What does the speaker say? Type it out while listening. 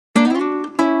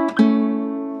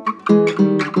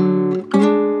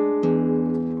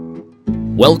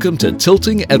Welcome to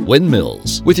Tilting at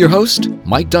Windmills with your host,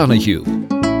 Mike Donahue.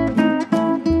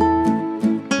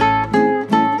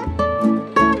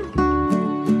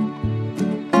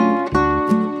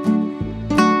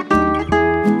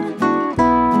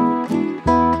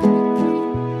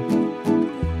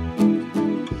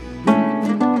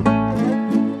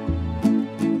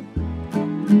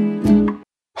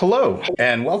 Hello,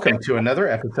 and welcome to another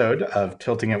episode of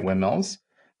Tilting at Windmills.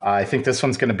 I think this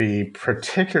one's going to be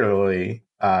particularly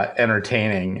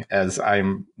entertaining as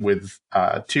I'm with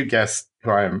two guests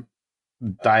who I'm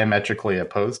diametrically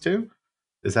opposed to.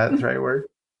 Is that the right word?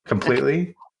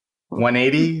 Completely?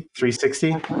 180?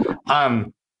 360?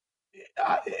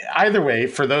 Either way,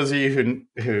 for those of you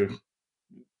who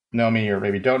know me or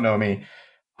maybe don't know me,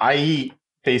 I eat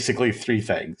basically three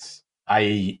things. I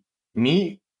eat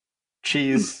meat,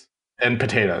 cheese, and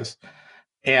potatoes.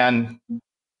 And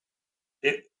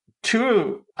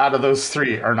two out of those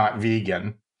three are not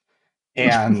vegan.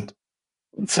 And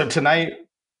so tonight,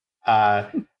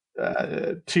 two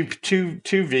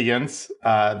vegans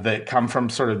that come from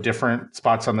sort of different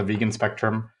spots on the vegan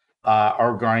spectrum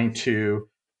are going to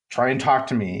try and talk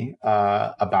to me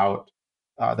about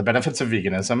the benefits of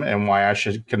veganism and why I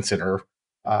should consider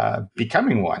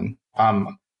becoming one.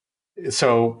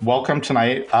 So welcome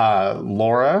tonight,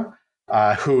 Laura,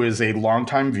 who is a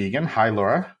longtime vegan. Hi,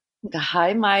 Laura.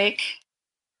 Hi, Mike.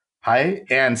 Hi,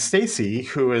 and Stacy,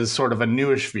 who is sort of a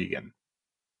newish vegan.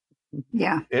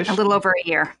 Yeah, a little over a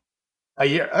year. A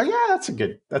year? Oh, yeah, that's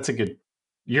a good.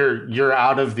 You're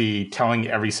out of the telling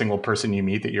every single person you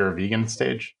meet that you're a vegan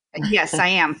stage. Yes, I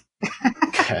am.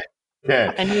 Okay,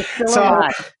 good. And you're still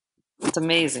alive. It's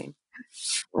amazing.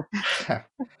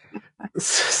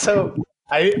 So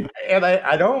I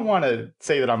don't want to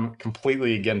say that I'm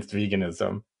completely against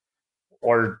veganism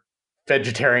or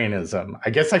vegetarianism. I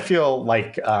guess I feel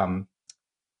like,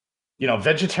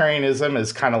 vegetarianism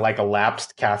is kind of like a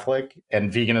lapsed Catholic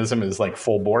and veganism is like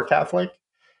full bore Catholic.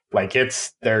 Like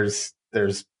there's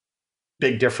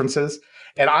big differences.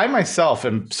 And I myself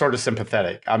am sort of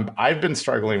sympathetic. I've been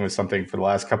struggling with something for the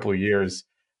last couple of years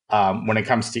when it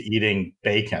comes to eating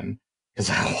bacon, because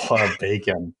I love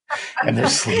bacon. And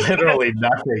there's literally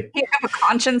nothing. You have a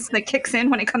conscience that kicks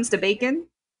in when it comes to bacon?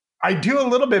 I do a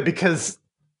little bit because,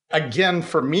 again,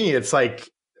 for me, it's like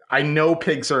I know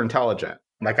pigs are intelligent.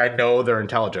 Like I know they're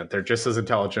intelligent. They're just as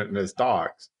intelligent as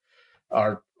dogs,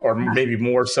 or maybe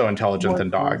more so intelligent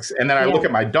than dogs. And then I look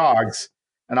at my dogs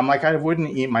and I'm like, I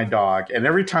wouldn't eat my dog. And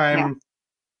every time,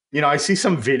 I see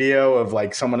some video of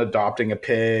like someone adopting a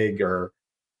pig or,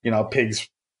 pigs,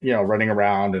 running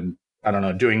around and I don't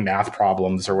know, doing math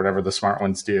problems or whatever the smart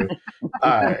ones do.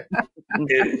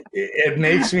 It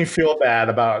makes me feel bad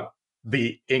about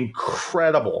the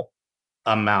incredible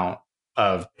amount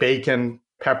of bacon,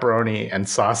 pepperoni, and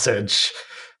sausage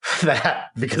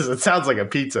because it sounds like a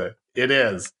pizza. It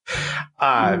is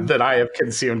that I have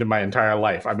consumed in my entire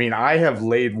life. I mean, I have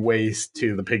laid waste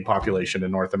to the pig population in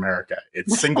North America.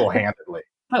 It's single-handedly.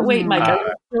 But wait, Mike, are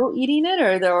you still eating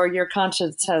it, or your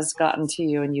conscience has gotten to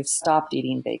you and you've stopped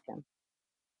eating bacon?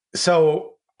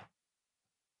 So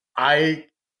I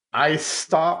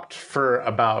stopped for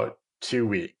about 2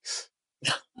 weeks.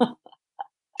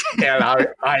 And I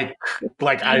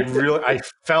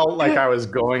felt like I was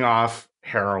going off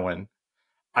heroin.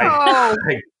 I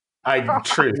got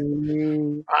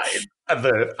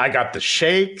the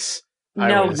shakes. No,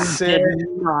 I was you did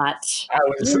not.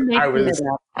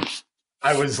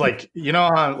 I was like,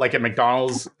 how, like at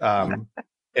McDonald's, and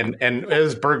it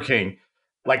was Burger King.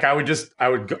 Like I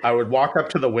would walk up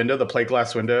to the window, the plate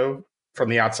glass window from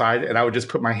the outside, and I would just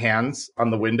put my hands on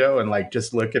the window and like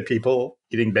just look at people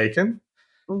eating bacon.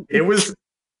 It was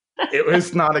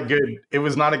not a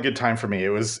good time for me. It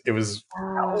was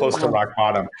close to rock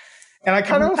bottom. And I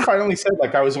kind of finally said,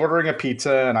 like, I was ordering a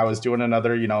pizza and I was doing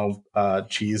another,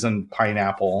 cheese and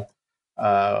pineapple,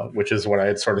 which is what I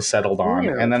had sort of settled on.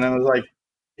 And then I was like,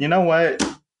 you know what?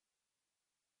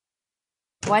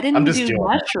 Why didn't you do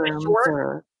mushrooms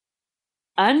or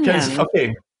onions?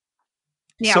 Okay.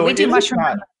 Yeah, so we do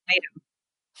mushrooms.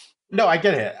 No, I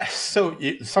get it. So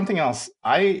something else.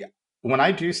 When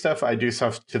I do stuff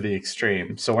to the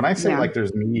extreme. So when I say like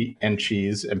there's meat and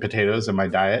cheese and potatoes in my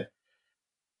diet,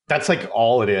 that's like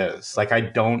all it is. Like I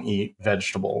don't eat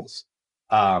vegetables.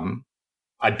 I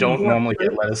don't normally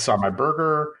get lettuce on my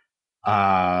burger.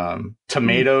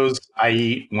 Tomatoes I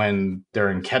eat when they're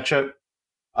in ketchup.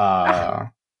 I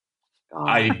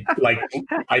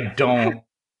don't.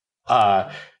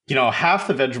 Half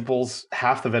the vegetables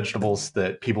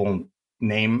that people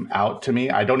name out to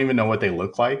me, I don't even know what they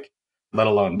look like, let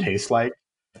alone taste like.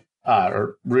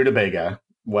 Or rutabaga.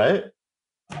 What?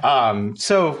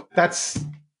 So that's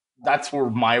where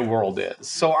my world is.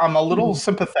 So I'm a little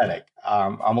sympathetic.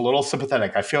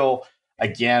 I feel,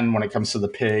 again, when it comes to the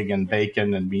pig and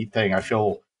bacon and meat thing, I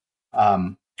feel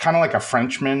kind of like a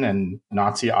Frenchman in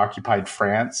Nazi occupied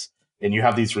France. And you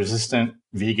have these resistant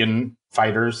vegan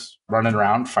fighters running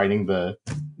around fighting the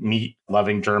meat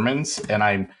loving Germans. And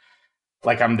I'm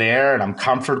there and I'm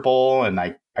comfortable and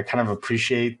I kind of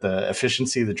appreciate the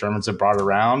efficiency the Germans have brought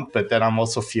around. But then I'm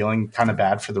also feeling kind of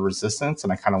bad for the resistance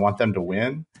and I kind of want them to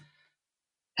win.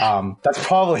 That's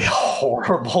probably a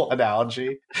horrible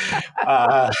analogy.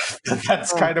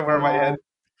 That's kind of where my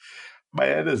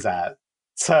head is at.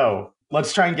 So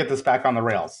let's try and get this back on the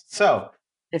rails. So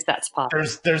if that's possible,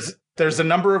 there's a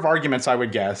number of arguments I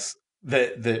would guess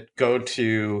that go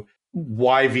to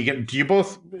why vegan. Do you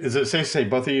both? Is it safe to say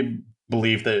both of you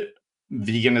believe that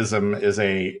veganism is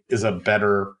a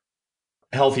better,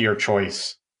 healthier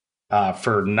choice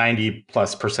for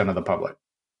 90+% of the public?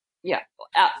 Yeah,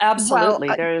 absolutely.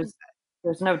 Well,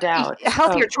 there's no doubt. A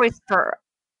healthier choice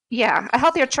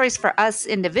for us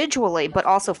individually, but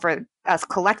also for us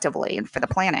collectively and for the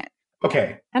planet.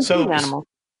 Okay, and so the animals.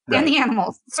 Right. And the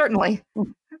animals, certainly.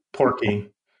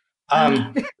 Porky.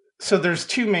 So there's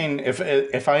two main,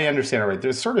 if I understand it right,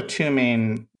 there's sort of two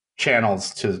main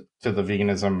channels to the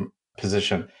veganism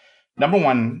position. Number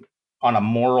one, on a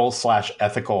moral /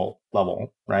 ethical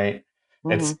level, right?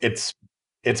 Mm-hmm.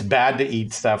 It's bad to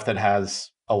eat stuff that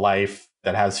has a life,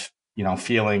 that has,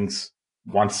 feelings,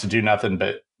 wants to do nothing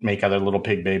but make other little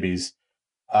pig babies.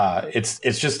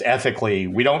 It's just ethically,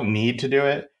 we don't need to do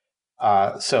it.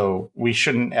 So we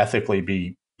shouldn't ethically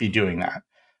be doing that.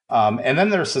 And then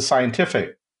there's the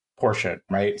scientific portion,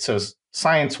 right? So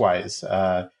science-wise,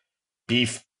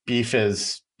 beef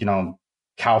is,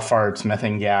 cow farts,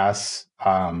 methane gas,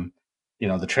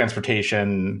 the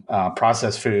transportation,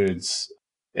 processed foods,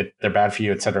 they're bad for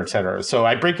you, et cetera, et cetera. So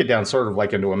I break it down sort of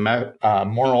like into a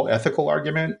moral, ethical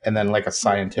argument and then like a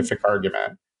scientific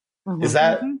argument. Mm-hmm. Is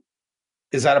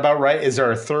that about right? Is there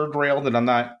a third rail that I'm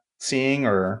not seeing?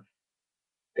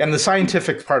 And the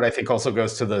scientific part, I think, also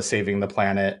goes to the saving the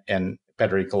planet and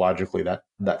better ecologically,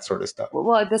 that sort of stuff.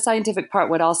 Well, the scientific part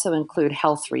would also include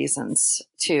health reasons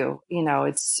too.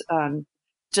 It's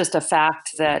just a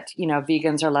fact that,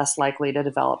 vegans are less likely to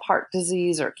develop heart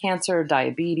disease or cancer,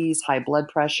 diabetes, high blood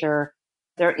pressure.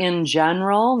 They're in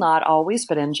general, not always,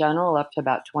 but in general, up to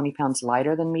about 20 pounds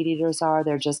lighter than meat eaters are.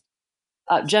 They're just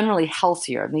generally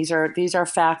healthier. And these are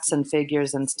facts and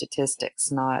figures and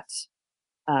statistics, not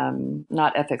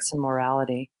ethics and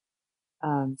morality.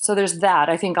 So there's that.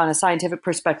 I think on a scientific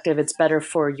perspective, it's better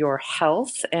for your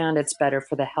health and it's better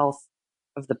for the health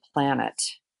of the planet.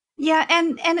 Yeah,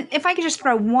 and if I could just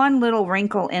throw one little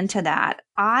wrinkle into that,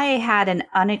 I had an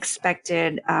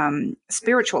unexpected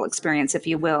spiritual experience, if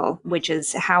you will, which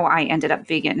is how I ended up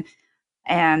vegan.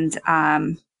 And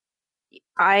I,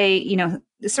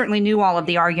 certainly knew all of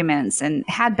the arguments and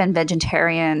had been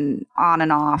vegetarian on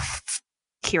and off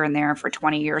here and there for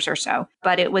 20 years or so.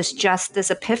 But it was just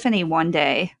this epiphany one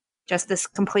day, just this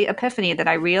complete epiphany that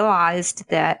I realized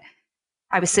that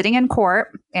I was sitting in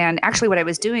court, and actually what I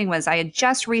was doing was I had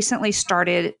just recently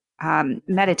started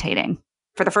meditating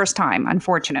for the first time,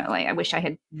 unfortunately. I wish I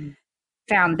had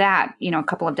found that, a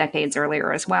couple of decades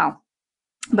earlier as well.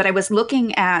 But I was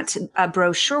looking at a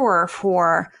brochure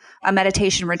for a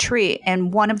meditation retreat,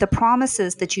 and one of the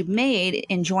promises that you made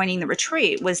in joining the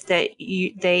retreat was that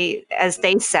as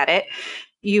they said it,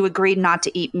 you agreed not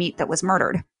to eat meat that was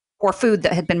murdered or food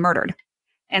that had been murdered.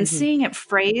 And seeing it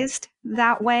phrased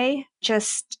that way,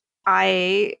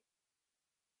 I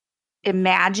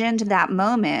imagined that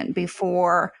moment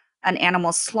before an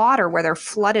animal slaughter where they're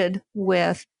flooded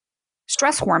with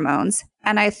stress hormones.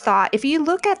 And I thought, if you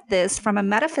look at this from a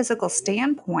metaphysical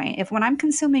standpoint, if when I'm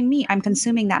consuming meat, I'm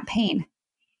consuming that pain.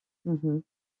 Mm-hmm.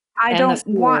 I don't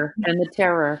want... And the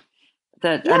terror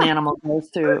that an animal goes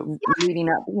through leading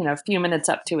up, a few minutes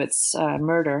up to its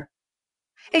murder.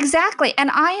 Exactly. And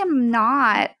I am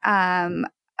not,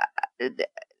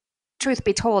 truth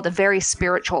be told, a very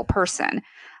spiritual person.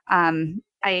 I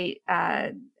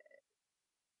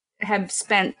have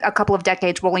spent a couple of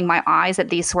decades rolling my eyes at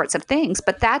these sorts of things,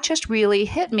 but that just really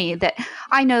hit me that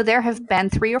I know there have been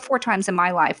 3 or 4 times in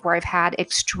my life where I've had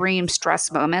extreme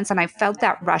stress moments and I felt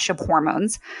that rush of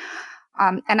hormones.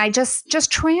 And I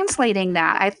just translating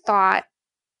that, I thought,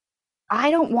 I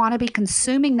don't want to be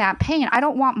consuming that pain. I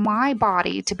don't want my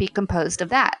body to be composed of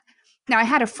that. Now, I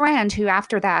had a friend who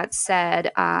after that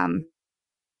said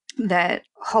that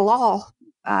halal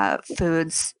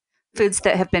foods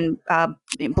that have been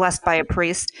blessed by a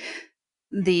priest,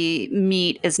 the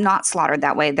meat is not slaughtered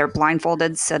that way. They're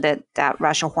blindfolded so that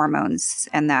rush of hormones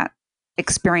and that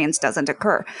experience doesn't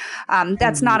occur.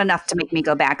 That's not enough to make me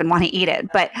go back and want to eat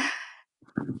it. But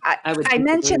I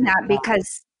mention that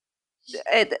because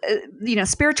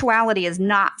spirituality is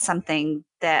not something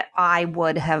that I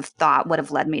would have thought would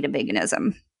have led me to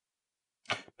veganism.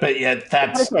 But yet,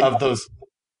 that's of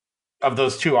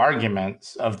those two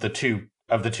arguments, of the two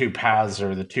paths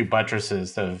or the two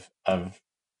buttresses of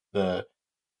the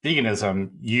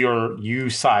veganism, your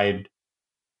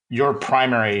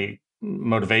primary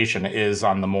motivation is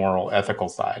on the moral, ethical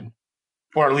side,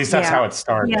 or at least that's how it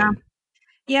started.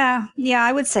 Yeah,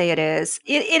 I would say it is.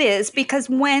 It is because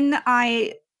when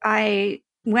I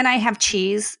have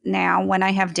cheese now, when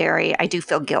I have dairy, I do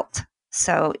feel guilt.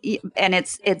 So, and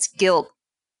it's guilt.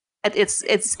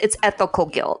 It's ethical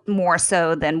guilt more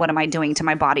so than what am I doing to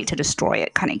my body to destroy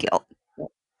it kind of guilt.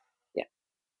 Yeah,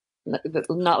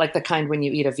 not like the kind when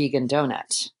you eat a vegan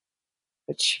donut,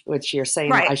 which you're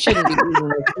saying I shouldn't be eating a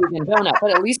vegan donut,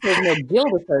 but at least there's no guilt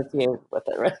associated with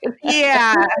it, right?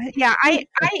 Yeah. I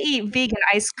eat vegan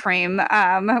ice cream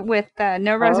with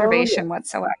no reservation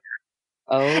whatsoever.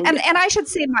 And I should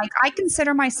say, Mike, I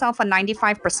consider myself a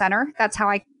 95%er. That's how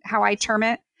I term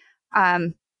it.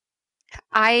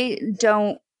 I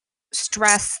don't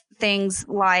stress things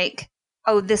like,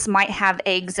 oh, this might have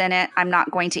eggs in it, I'm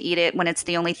not going to eat it, when it's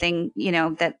the only thing,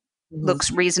 that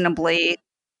looks reasonably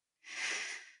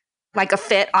like a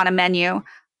fit on a menu.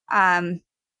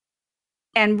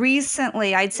 And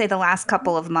recently, I'd say the last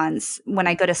couple of months, when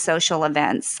I go to social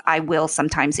events, I will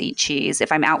sometimes eat cheese.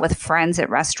 If I'm out with friends at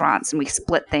restaurants and we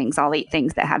split things, I'll eat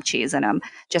things that have cheese in them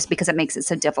just because it makes it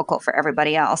so difficult for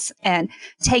everybody else. And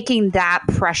taking that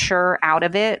pressure out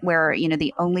of it, where,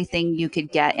 the only thing you could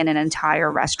get in an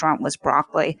entire restaurant was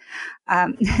broccoli,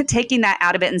 taking that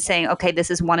out of it and saying, okay,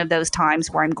 this is one of those times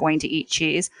where I'm going to eat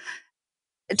cheese.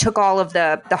 It took all of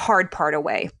the hard part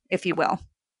away, if you will.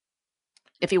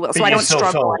 So I don't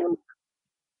struggle.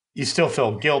 You still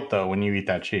feel guilt, though, when you eat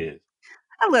that cheese.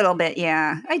 A little bit,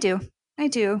 yeah. I do.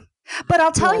 But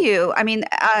I'll tell you, I mean,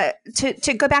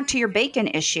 to go back to your bacon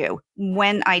issue,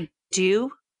 when I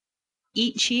do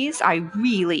eat cheese, I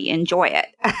really enjoy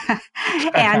it.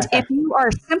 And if you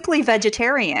are simply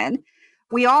vegetarian,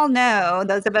 we all know,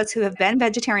 those of us who have been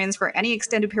vegetarians for any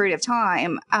extended period of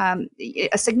time,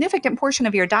 a significant portion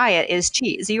of your diet is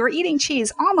cheese. You are eating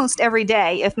cheese almost every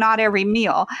day, if not every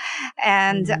meal.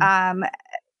 And,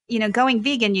 going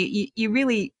vegan, you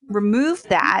really remove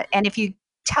that. And if you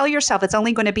tell yourself it's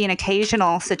only going to be an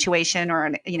occasional situation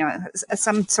or,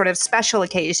 some sort of special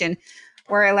occasion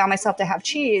where I allow myself to have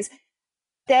cheese,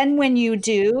 then when you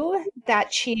do,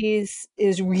 that cheese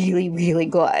is really, really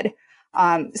good.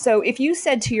 So if you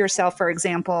said to yourself, for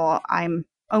example, I'm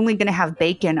only going to have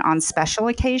bacon on special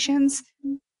occasions,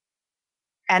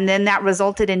 and then that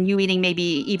resulted in you eating maybe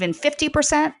even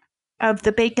 50% of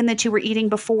the bacon that you were eating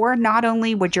before, not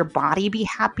only would your body be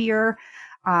happier,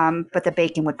 but the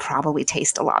bacon would probably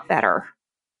taste a lot better.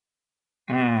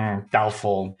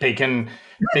 Doubtful. Bacon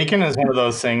is one of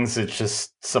those things that's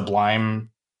just sublime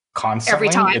constantly. Every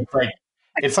time.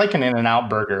 It's like an In-N-Out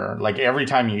burger. Like every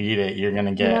time you eat it, you're going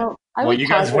to get... you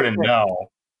guys wouldn't know.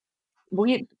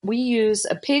 We use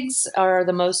pigs are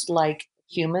the most like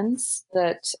humans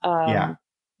that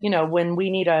when we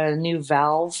need a new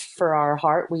valve for our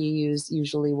heart,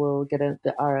 we'll get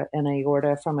an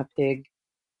aorta from a pig.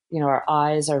 Our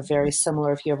eyes are very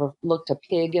similar. If you ever looked a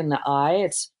pig in the eye,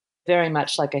 it's very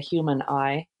much like a human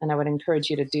eye. And I would encourage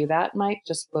you to do that, Mike.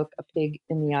 Just look a pig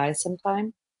in the eye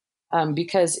sometime,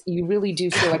 because you really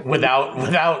do feel like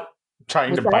without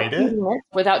trying to bite it?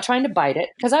 Without trying to bite it.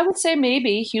 Because I would say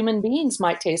maybe human beings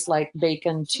might taste like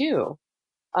bacon too.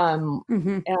 And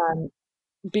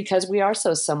because we are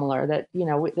so similar that,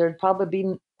 there'd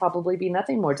probably be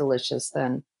nothing more delicious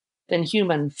than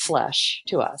human flesh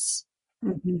to us.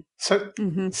 So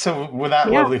with that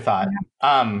lovely thought,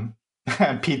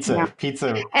 pizza.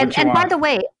 And by the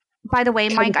way,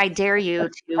 Mike, I dare you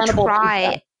to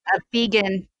try a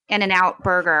vegan In-N-Out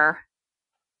burger.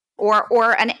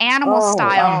 Or an animal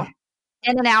style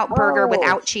In-N-Out burger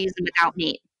without cheese and without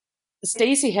meat.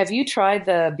 Stacy, have you tried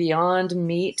the Beyond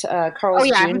Meat Carl's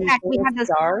Jr.? We had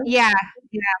this. Yeah.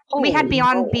 We had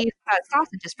Beyond Beef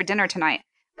sausages for dinner tonight.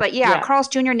 But Carl's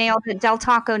Jr. nailed it. Del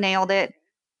Taco nailed it.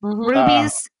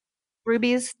 Ruby's.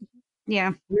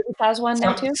 Yeah. Ruby has one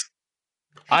now too.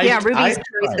 Ruby's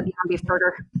choice the Beyond Beef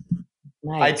burger.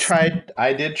 Nice.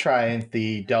 I did try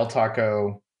the Del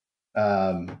Taco.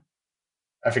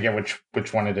 I forget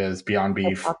which one it is. Beyond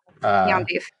Beef. Beyond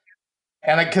Beef.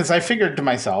 And because I figured to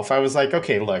myself, I was like,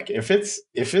 okay, look, if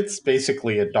it's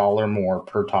basically $1 more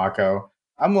per taco,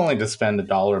 I'm willing to spend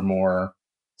 $1 more.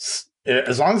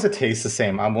 As long as it tastes the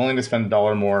same, I'm willing to spend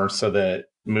 $1 more so that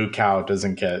Moo Cow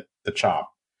doesn't get the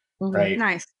chop, right?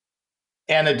 Nice.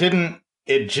 And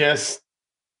it just,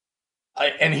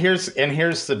 and here's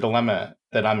the dilemma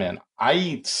that I'm in. I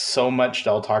eat so much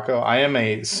Del Taco. I am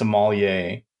a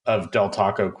sommelier of Del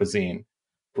Taco cuisine.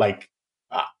 Like,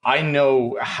 I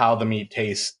know how the meat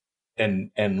tastes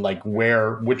and like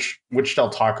which Del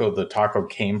Taco the taco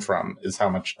came from is how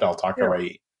much Del Taco I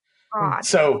eat. God.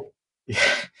 So,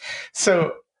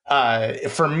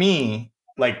 for me,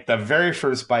 like the very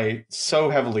first bite, so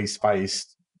heavily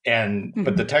spiced,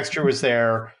 but the texture was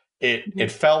there.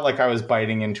 It felt like I was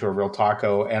biting into a real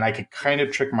taco, and I could kind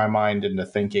of trick my mind into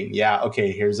thinking, yeah,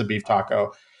 okay, here's a beef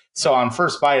taco. So on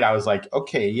first bite, I was like,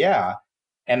 okay, yeah,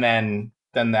 and then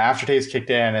the aftertaste kicked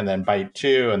in, and then bite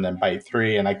 2, and then bite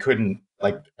 3, and I couldn't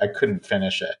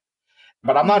finish it.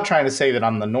 But I'm not trying to say that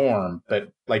I'm the norm,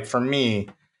 but like for me,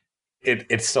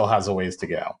 it still has a ways to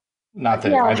go. Not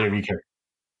that either of you care.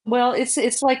 Well,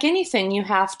 it's like anything. You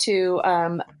have to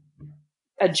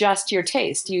adjust your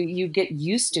taste. You get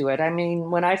used to it. I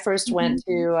mean, when I first went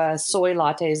to soy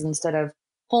lattes instead of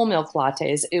whole milk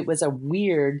lattes, it was a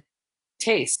weird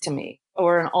taste to me.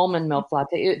 Or an almond milk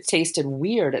latte, it tasted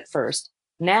weird at first.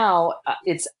 Now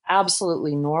it's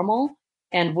absolutely normal.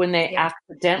 And when they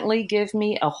accidentally give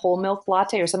me a whole milk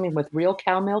latte or something with real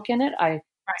cow milk in it,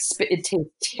 it tastes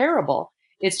terrible.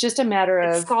 It's just a matter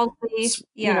of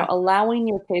allowing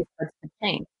your taste buds to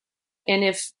change. And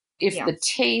if the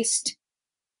taste,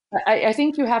 I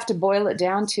think you have to boil it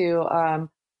down to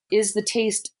is the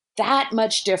taste that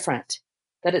much different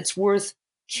that it's worth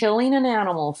killing an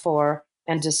animal for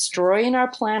and destroying our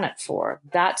planet for?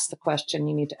 That's the question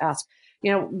you need to ask.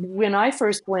 When I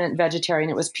first went vegetarian,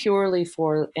 it was purely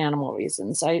for animal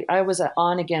reasons. I was an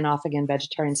on again, off again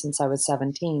vegetarian since I was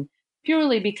 17,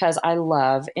 purely because I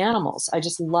love animals. I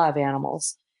just love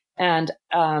animals. And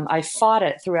I fought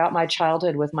it throughout my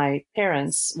childhood with my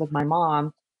parents, with my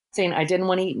mom, saying I didn't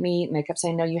want to eat meat. And they kept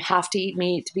saying, no, you have to eat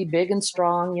meat to be big and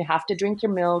strong. You have to drink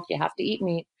your milk. You have to eat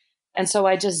meat. And so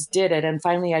I just did it. And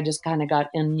finally, I just kind of got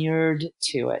inured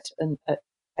to it. And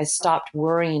I stopped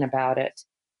worrying about it.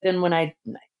 Then when I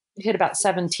hit about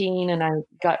 17 and I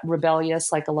got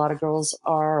rebellious, like a lot of girls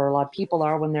are, or a lot of people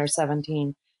are when they're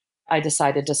 17, I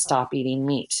decided to stop eating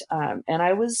meat. And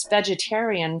I was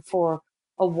vegetarian for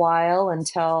a while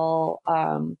until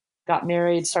got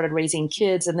married, started raising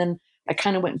kids. And then I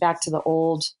kind of went back to the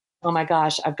old, oh my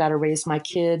gosh, I've got to raise my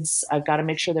kids. I've got to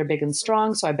make sure they're big and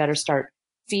strong. So I better start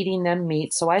feeding them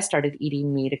meat. So I started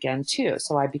eating meat again too.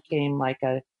 So I became like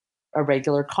a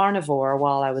regular carnivore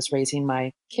while I was raising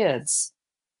my kids.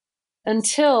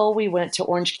 Until we went to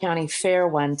Orange County Fair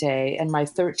one day, and my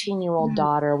 13-year-old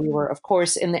daughter, we were, of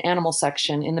course, in the animal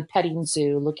section in the petting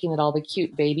zoo, looking at all the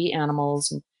cute baby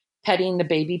animals and petting the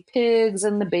baby pigs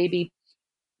and the baby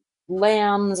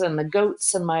lambs and the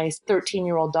goats. And my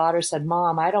 13-year-old daughter said,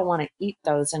 Mom, I don't want to eat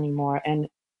those anymore. And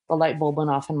the light bulb went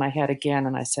off in my head again.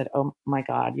 And I said, oh my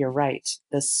God, you're right.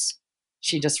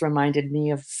 She just reminded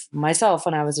me of myself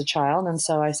when I was a child. And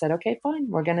so I said, okay, fine,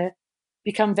 we're going to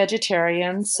become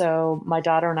vegetarian. So my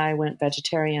daughter and I went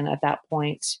vegetarian at that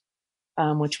point,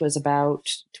 which was about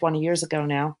 20 years ago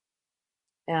now.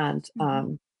 And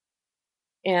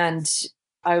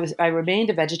I remained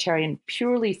a vegetarian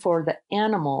purely for the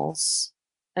animals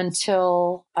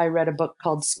until I read a book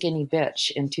called Skinny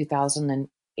Bitch in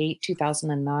 2008,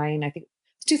 2009, I think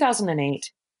it's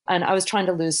 2008. And I was trying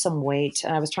to lose some weight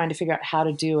and I was trying to figure out how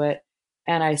to do it.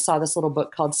 And I saw this little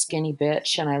book called Skinny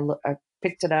Bitch and I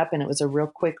picked it up and it was a real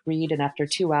quick read. And after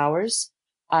 2 hours,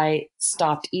 I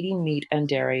stopped eating meat and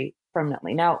dairy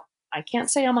permanently. Now, I can't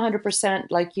say I'm 100%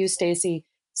 like you, Stacy.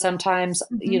 Sometimes,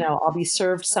 I'll be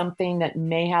served something that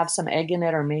may have some egg in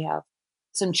it or may have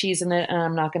some cheese in it. And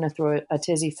I'm not going to throw a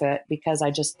tizzy fit because I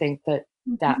just think that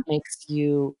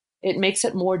it makes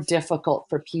it more difficult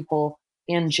for people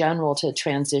in general to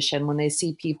transition when they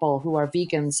see people who are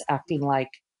vegans acting like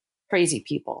crazy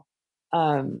people.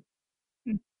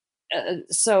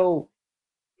 So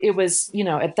it was,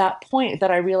 at that point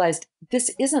that I realized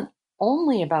this isn't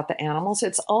only about the animals,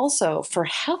 it's also for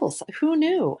health. Who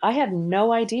knew? I had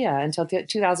no idea until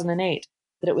 2008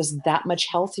 that it was that much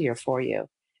healthier for you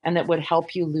and that would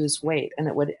help you lose weight and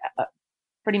it would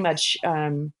pretty much,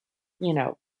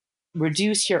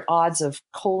 reduce your odds of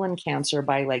colon cancer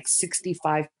by like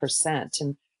 65%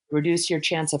 and reduce your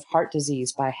chance of heart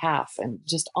disease by half and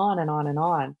just on and on and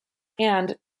on.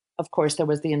 And of course, there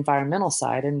was the environmental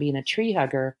side and being a tree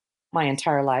hugger my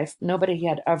entire life. Nobody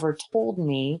had ever told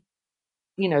me,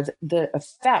 the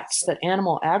effects that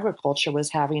animal agriculture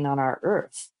was having on our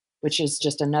earth. which is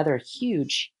just another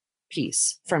huge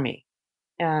piece for me.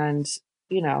 And,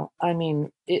 I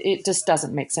mean, it just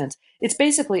doesn't make sense. It's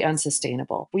basically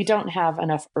unsustainable. We don't have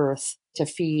enough earth to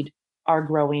feed our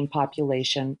growing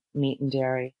population meat and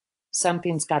dairy.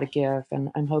 Something's got to give. And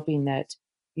I'm hoping that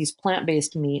these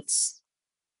plant-based meats,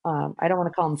 I don't want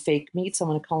to call them fake meats, I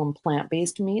want to call them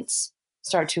plant-based meats,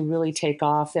 start to really take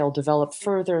off. They'll develop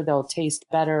further. They'll taste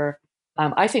better.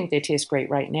 I think they taste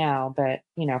great right now, but,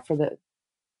 for the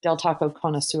Del Taco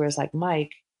connoisseurs like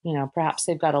Mike, perhaps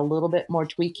they've got a little bit more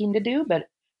tweaking to do, but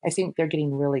I think they're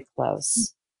getting really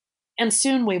close. And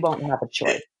soon we won't have a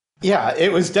choice. Yeah,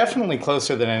 it was definitely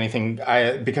closer than anything.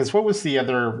 Because what was the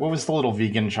little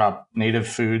vegan shop, Native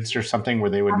Foods or something,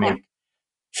 where they would make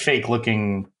fake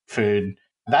looking food?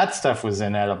 That stuff was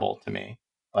inedible to me.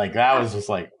 Like, that was just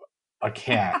like, I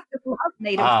can't. I love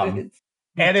Native Foods.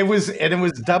 And it was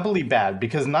doubly bad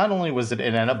because not only was it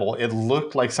inedible, it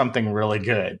looked like something really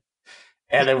good.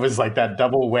 And it was like that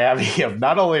double whammy of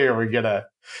not only are we going to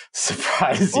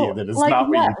surprise you that it's not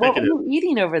what you think it is. What were you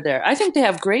eating over there? I think they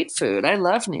have great food. I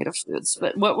love Native Foods.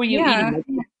 But what were you eating?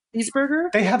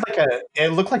 Cheeseburger? They had it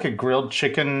looked like a grilled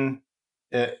chicken.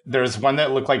 There's one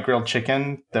that looked like grilled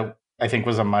chicken that I think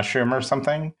was a mushroom or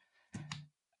something.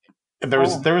 There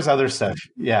was other stuff.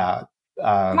 Yeah.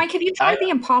 Mike, have you tried the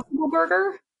Impossible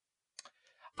Burger?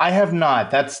 I have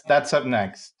not. That's up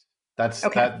next. That's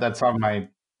okay. That's on my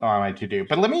to do.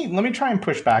 But let me try and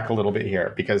push back a little bit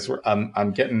here because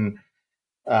I'm getting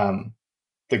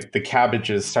the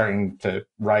cabbage is starting to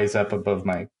rise up above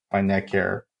my neck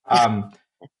here.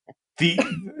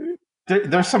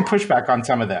 There's some pushback on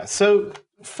some of that. So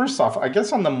first off, I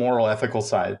guess on the moral ethical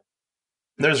side,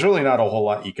 there's really not a whole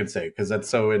lot you can say because that's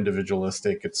so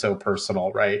individualistic. It's so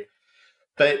personal, right?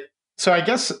 But so I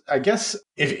guess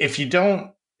if you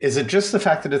don't, is it just the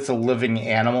fact that it's a living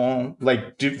animal?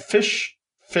 Like, do fish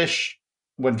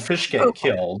when fish get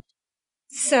killed?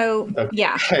 So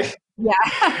yeah.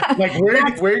 Like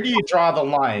where do you draw the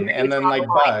line? And then like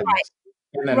bugs,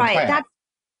 and then plants.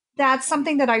 That's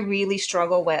something that I really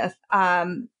struggle with.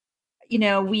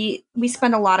 We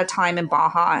spend a lot of time in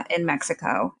Baja in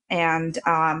Mexico, and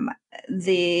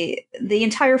the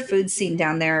entire food scene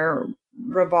down there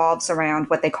revolves around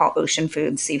what they call ocean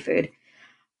food, seafood.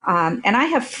 And I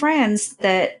have friends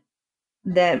that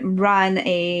run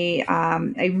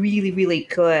a really, really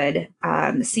good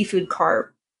seafood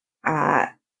cart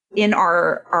in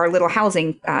our little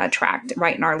housing tract,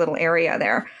 right in our little area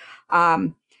there.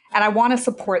 And I want to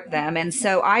support them. And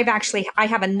so I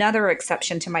have another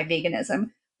exception to my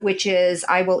veganism, which is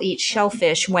I will eat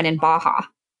shellfish when in Baja,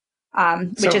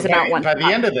 which is about one. By the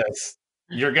end of this,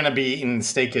 you're going to be eating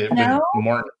steak with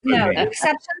more. No,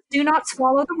 exceptions do not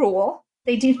swallow the rule.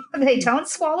 They don't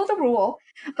swallow the rule,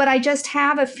 but I just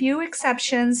have a few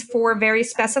exceptions for very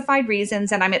specified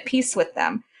reasons, and I'm at peace with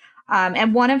them.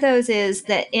 And one of those is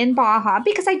that in Baja,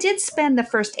 because I did spend the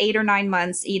first 8 or 9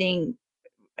 months eating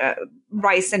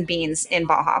rice and beans in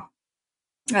Baja,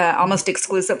 almost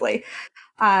exclusively.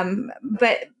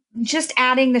 But just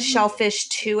adding the shellfish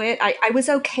to it, I was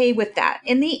okay with that.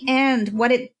 In the end,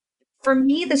 for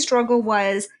me, the struggle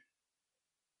was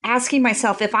asking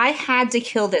myself, if I had to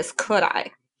kill this, could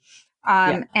I?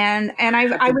 And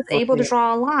I was able to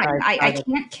draw a line. I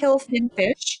can't kill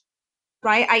finfish,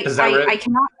 right?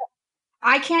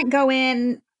 I can't go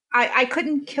in. I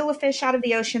couldn't kill a fish out of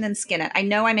the ocean and skin it. I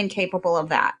know I'm incapable of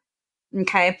that.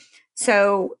 Okay.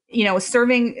 So,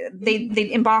 serving, they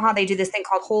in Baja, they do this thing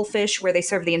called whole fish where they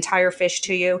serve the entire fish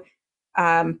to you,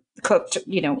 cooked,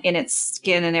 in its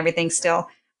skin and everything still.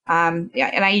 And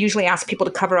I usually ask people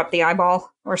to cover up the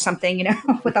eyeball or something,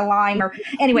 with a lime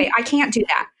anyway, I can't do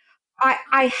that.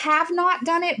 I have not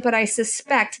done it, but I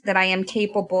suspect that I am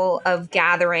capable of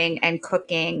gathering and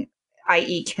cooking,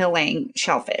 i.e. killing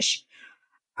shellfish.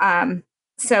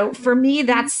 So for me,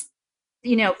 that's,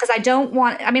 because I don't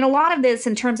want, a lot of this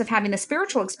in terms of having the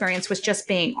spiritual experience was just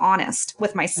being honest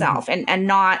with myself and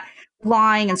not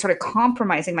lying and sort of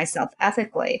compromising myself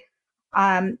ethically.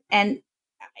 I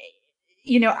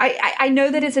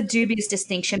know that it's a dubious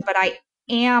distinction, but I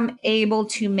am able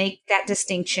to make that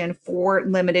distinction for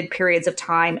limited periods of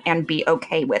time and be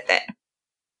okay with it.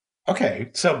 Okay.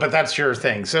 So, but that's your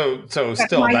thing. So still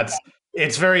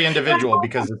it's very individual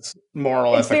because it's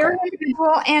moral, ethical. It's very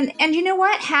individual. And you know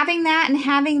what? Having that and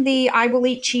having the I will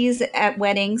eat cheese at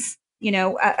weddings,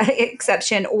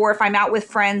 exception, or if I'm out with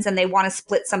friends and they want to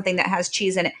split something that has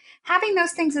cheese in it, having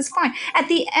those things is fine. At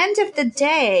the end of the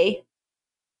day,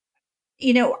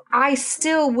 I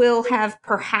still will have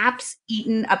perhaps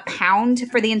eaten a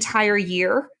pound for the entire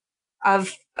year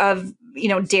of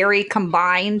dairy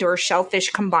combined or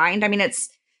shellfish combined.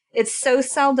 It's so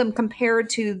seldom compared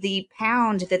to the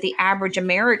pound that the average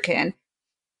American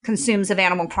consumes of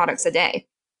animal products a day.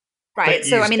 Right. But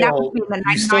So, I mean, that would be the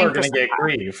you still are going to 99%. get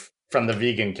grief from the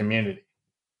vegan community.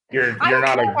 You're I don't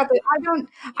not care a about the,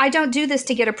 I don't do this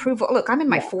to get approval. Look, I'm in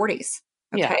my 40s.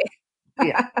 Yeah. Okay.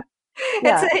 Yeah.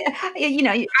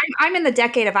 I'm in the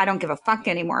decade of I don't give a fuck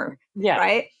anymore. Yeah.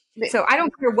 Right. So I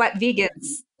don't care what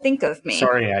vegans think of me.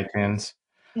 sorry, iTunes.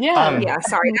 Yeah. Yeah.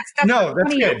 Sorry. That's No,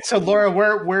 that's 20 good. So Laura,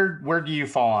 where do you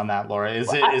fall on that, Laura?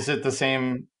 Is it the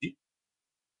same?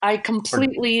 I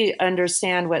completely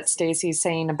understand what Stacy's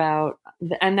saying about,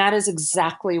 and that is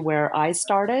exactly where I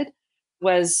started,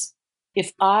 was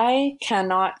if I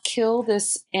cannot kill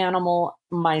this animal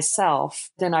myself,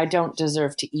 then I don't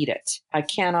deserve to eat it. I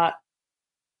cannot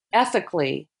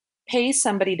ethically pay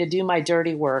somebody to do my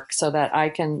dirty work so that I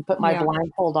can put my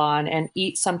blindfold on and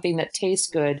eat something that tastes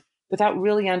good without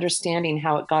really understanding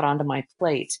how it got onto my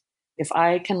plate. If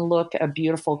I can look a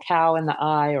beautiful cow in the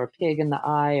eye or pig in the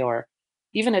eye or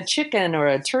even a chicken or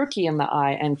a turkey in the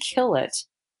eye and kill it,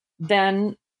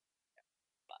 then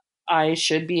I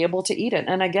should be able to eat it.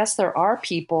 And I guess there are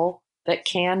people that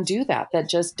can do that, that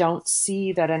just don't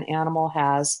see that an animal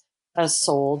has a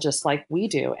soul just like we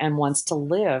do and wants to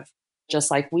live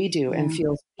just like we do and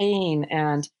feels pain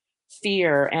and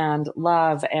fear and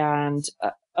love and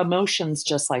emotions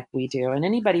just like we do. And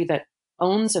anybody that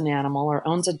owns an animal or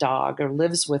owns a dog or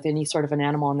lives with any sort of an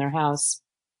animal in their house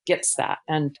gets that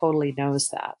and totally knows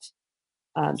that.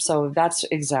 So that's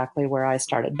exactly where I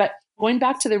started. But going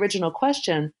back to the original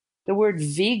question, the word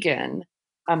vegan,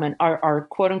 and our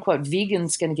quote unquote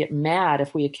vegans going to get mad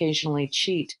if we occasionally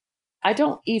cheat. I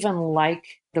don't even like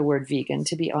the word vegan,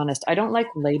 to be honest. I don't like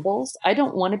labels. I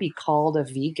don't want to be called a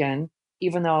vegan,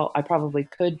 even though I probably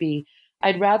could be.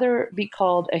 I'd rather be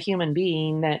called a human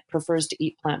being that prefers to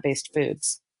eat plant-based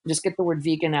foods. Just get the word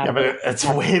vegan out of it. But it's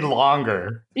way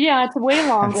longer. Yeah, it's way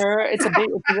longer. It's a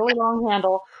really long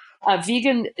handle.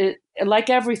 Vegan, like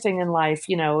everything in life,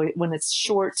 when it's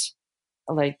short,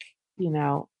 like,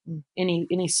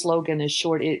 any slogan is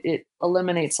short, it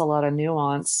eliminates a lot of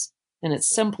nuance and it's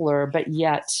simpler, but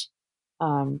yet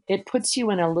it puts you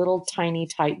in a little tiny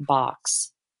tight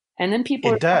box. And then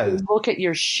people look at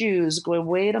your shoes going,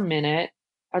 wait a minute,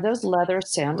 are those leather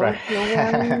sandals you're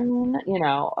wearing?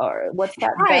 Or what's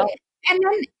that belt? And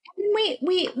then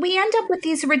we end up with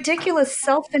these ridiculous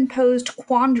self-imposed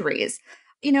quandaries.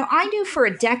 I knew for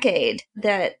a decade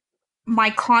that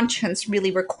my conscience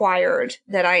really required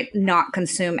that I not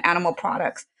consume animal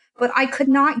products, but I could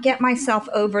not get myself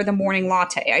over the morning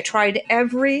latte. I tried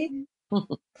every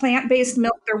plant-based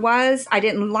milk there was. I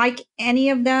didn't like any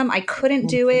of them. I couldn't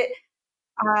do it.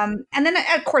 And then,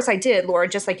 of course, I did, Laura,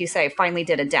 just like you say, finally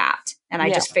did adapt. And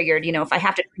I just figured, if I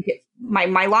have to drink it, my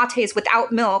lattes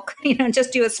without milk,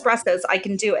 just do espressos, I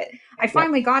can do it. I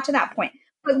finally got to that point.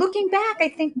 But looking back, I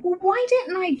think, well, why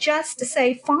didn't I just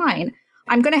say, fine,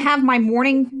 I'm going to have my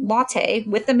morning latte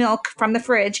with the milk from the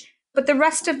fridge, but the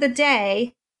rest of the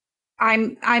day,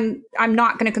 I'm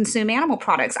not going to consume animal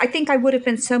products. I think I would have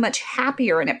been so much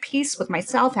happier and at peace with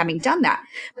myself having done that.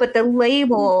 But the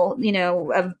label,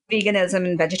 of veganism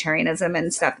and vegetarianism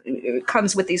and stuff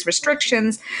comes with these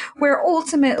restrictions where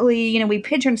ultimately, we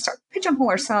pigeonhole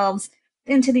ourselves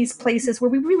into these places where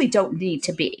we really don't need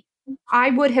to be. I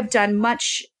would have done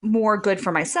much more good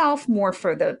for myself, more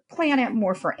for the planet,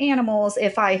 more for animals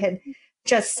if I had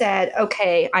just said,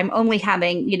 okay, I'm only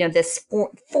having, this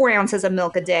 4 ounces of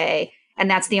milk a day, and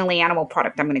that's the only animal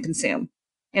product I'm going to consume,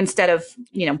 instead of,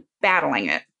 battling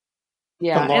it.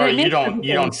 Yeah. But Laura, you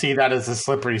don't see that as a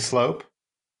slippery slope?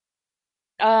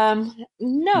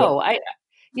 No,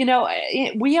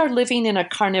 we are living in a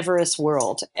carnivorous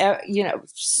world. 20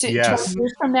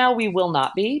 years from now, we will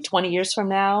not be. 20 years from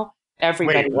now,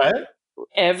 everybody. Wait, what?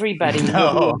 Everybody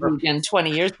will be vegan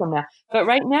 20 years from now. But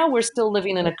right now, we're still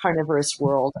living in a carnivorous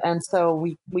world, and so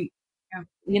we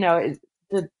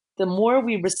the more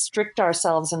we restrict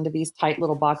ourselves into these tight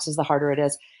little boxes, the harder it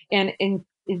is. And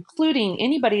including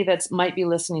anybody that might be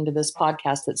listening to this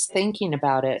podcast that's thinking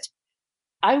about it,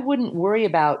 I wouldn't worry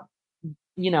about.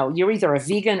 You're either a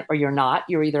vegan or you're not.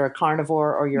 You're either a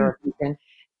carnivore or you're a vegan.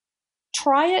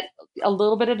 Try it a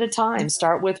little bit at a time.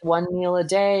 Start with 1 meal a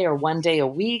day or 1 day a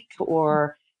week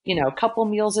or, a couple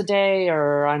meals a day,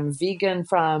 or I'm vegan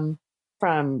from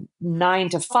 9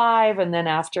 to 5. And then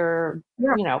after,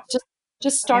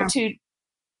 just start to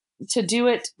do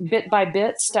it bit by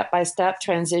bit, step by step,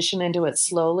 transition into it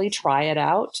slowly, try it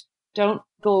out. Don't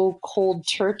go cold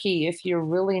turkey if you're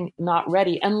really not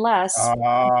ready, unless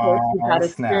you've had a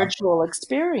spiritual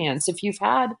experience. If you've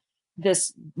had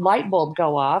this light bulb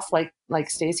go off, like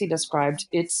Stacy described,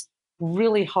 it's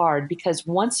really hard, because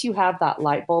once you have that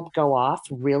light bulb go off,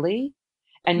 really,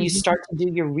 and you start to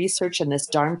do your research in this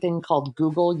darn thing called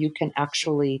Google, you can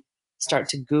actually start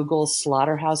to Google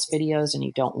slaughterhouse videos, and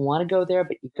you don't want to go there,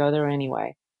 but you go there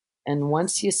anyway. And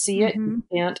once you see it, you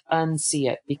can't unsee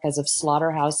it, because if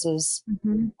slaughterhouses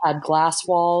had glass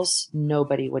walls,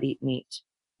 nobody would eat meat.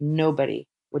 Nobody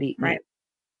would eat meat.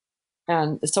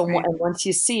 And so and once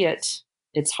you see it,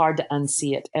 it's hard to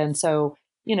unsee it. And so,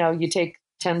 you take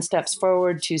 10 steps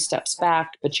forward, 2 steps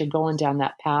back, but you're going down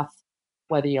that path,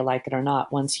 whether you like it or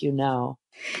not, once you know.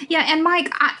 Yeah. And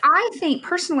Mike, I think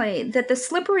personally that the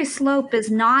slippery slope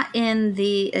is not in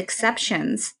the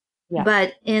exceptions,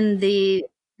 but in the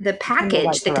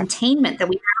package, the containment that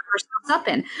we wrap ourselves up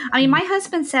in. I mean, my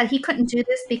husband said he couldn't do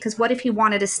this because what if he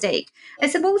wanted a steak? I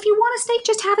said, well, if you want a steak,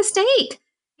 just have a steak.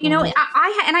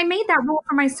 I made that rule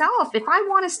for myself. If I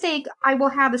want a steak, I will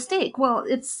have a steak. Well,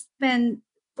 it's been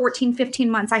 14,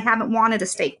 15 months. I haven't wanted a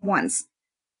steak once.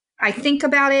 I think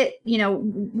about it,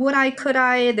 would I, could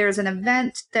I? There's an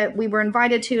event that we were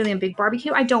invited to, a big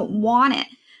barbecue. I don't want it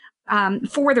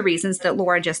for the reasons that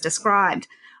Laura just described.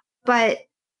 But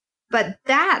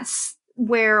that's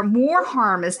where more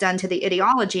harm is done to the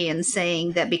ideology in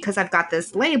saying that because I've got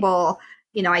this label,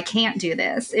 I can't do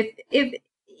this.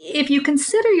 If you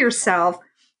consider yourself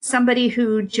somebody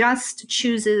who just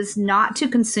chooses not to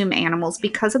consume animals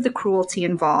because of the cruelty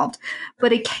involved,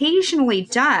 but occasionally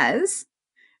does,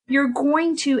 you're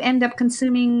going to end up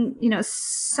consuming,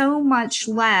 so much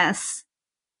less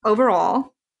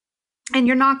overall, and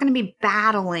you're not going to be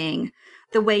battling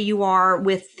the way you are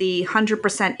with the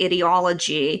 100%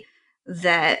 ideology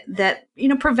that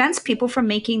prevents people from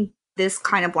making this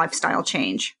kind of lifestyle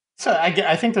change. So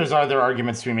I think there's other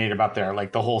arguments to be made about there,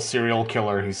 like the whole serial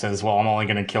killer who says, well, I'm only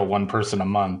going to kill one person a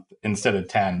month instead of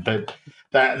 10. But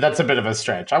that's a bit of a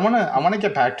stretch. I want to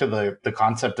get back to the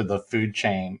concept of the food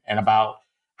chain and about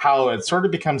how it sort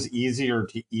of becomes easier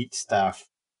to eat stuff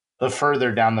the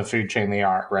further down the food chain they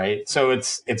are, right? So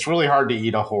it's really hard to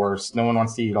eat a horse. No one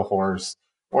wants to eat a horse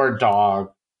or a dog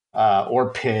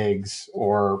or pigs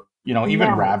or,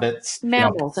 even rabbits.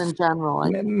 Mammals in general.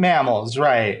 Mammals,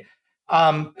 right.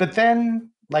 But then,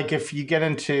 like, if you get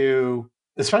into,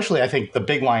 especially, I think the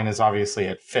big line is obviously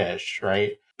at fish,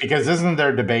 right? Because isn't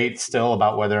there debate still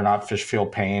about whether or not fish feel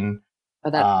pain?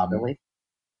 Oh, that's silly.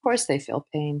 Of course they feel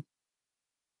pain.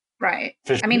 Right.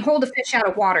 Hold a fish out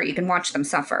of water. You can watch them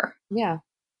suffer. Yeah.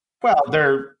 Well,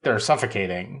 they're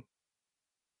suffocating.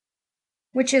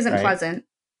 Which isn't pleasant.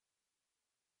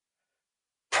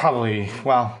 Probably.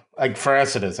 Well, like for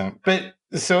us, it isn't. But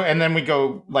so, and then we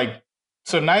go like,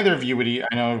 so neither of you would eat,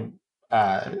 I know,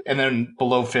 and then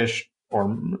below fish or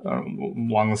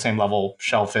along the same level,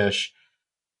 shellfish,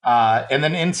 and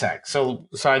then insects. So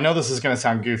I know this is going to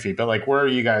sound goofy, but like, where are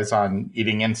you guys on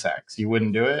eating insects? You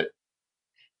wouldn't do it?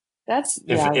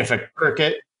 If a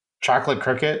chocolate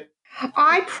cricket?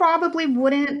 I probably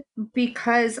wouldn't,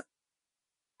 because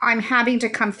I'm having to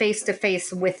come face to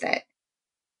face with it,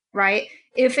 right?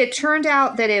 If it turned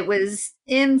out that it was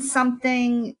in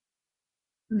something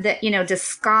that,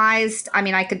 disguised,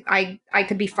 I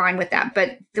could be fine with that.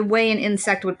 But the way an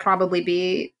insect would probably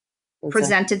be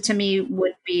presented to me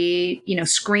would be,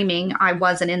 screaming, I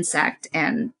was an insect.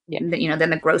 And, then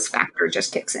the gross factor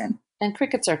just kicks in. And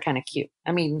crickets are kind of cute.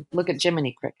 Look at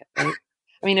Jiminy Cricket, right?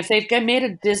 If they've made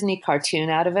a Disney cartoon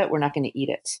out of it, we're not going to eat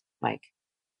it, Mike.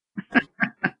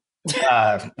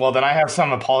 Well, then I have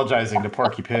some apologizing to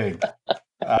Porky Pig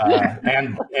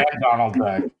and Donald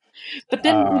Duck. But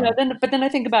then, then I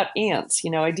think about ants.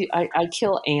 I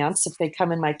kill ants if they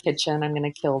come in my kitchen. I'm going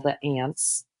to kill the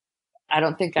ants. I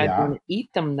don't think I'd want to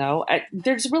eat them though.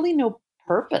 There's really no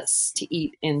purpose to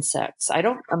eat insects. I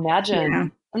don't imagine. Yeah.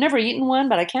 I've never eaten one,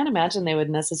 but I can't imagine they would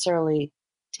necessarily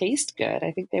taste good.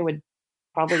 I think they would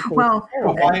probably taste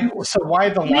terrible. Why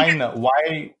the line?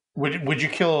 Why would you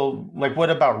kill? Like, what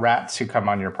about rats who come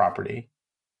on your property?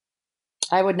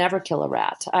 I would never kill a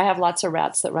rat. I have lots of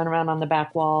rats that run around on the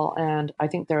back wall, and I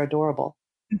think they're adorable.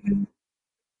 Mm-hmm.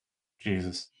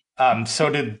 Jesus. So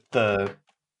did the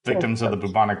victims of the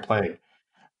bubonic plague.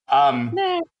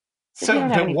 Is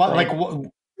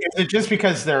it just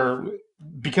because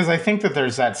because I think that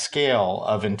there's that scale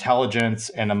of intelligence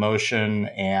and emotion,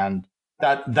 and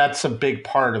that's a big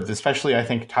part of, especially I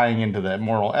think tying into the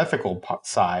moral ethical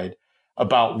side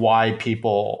about why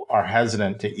people are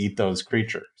hesitant to eat those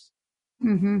creatures.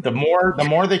 Mm-hmm. The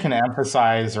more they can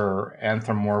emphasize or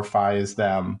anthropomorphize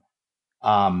them,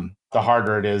 the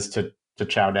harder it is to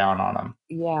chow down on them.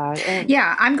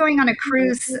 Yeah. I'm going on a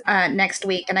cruise next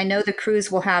week, and I know the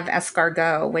cruise will have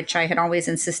escargot, which I had always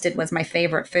insisted was my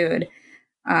favorite food.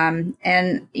 And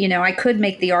I could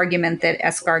make the argument that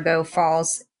escargot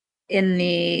falls in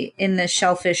the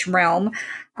shellfish realm,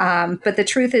 but the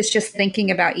truth is, just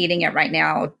thinking about eating it right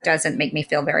now doesn't make me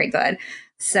feel very good.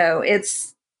 So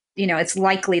it's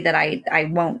likely that I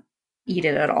won't eat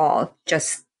it at all,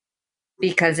 just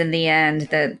because in the end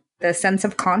the sense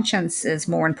of conscience is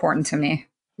more important to me.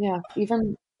 Yeah,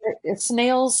 even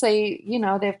snails,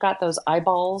 they've got those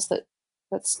eyeballs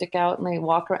that stick out, and they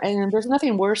walk around. And there's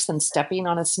nothing worse than stepping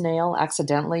on a snail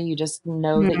accidentally. You just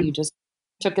know that you just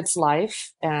took its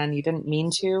life and you didn't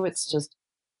mean to.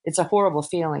 It's a horrible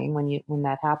feeling when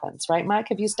that happens, right, Mike?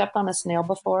 Have you stepped on a snail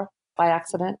before by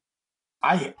accident?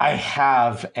 I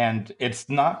have, and it's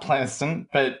not pleasant,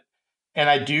 and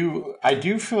I do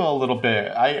feel a little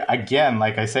bit. Again,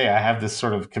 like I say, I have this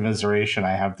sort of commiseration.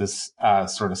 I have this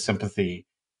sort of sympathy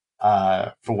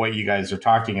for what you guys are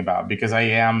talking about, because I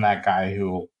am that guy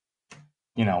who,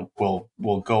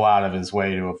 will go out of his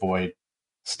way to avoid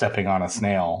stepping on a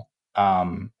snail,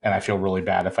 and I feel really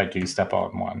bad if I do step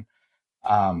on one.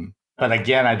 But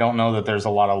again, I don't know that there's a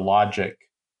lot of logic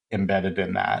embedded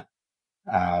in that.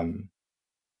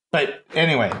 But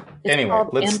anyway,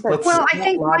 let's. Well,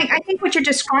 I think what you're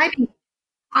describing.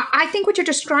 I think what you're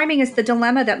describing is the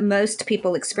dilemma that most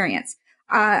people experience.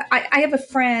 I have a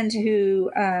friend who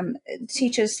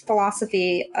teaches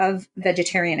philosophy of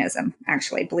vegetarianism.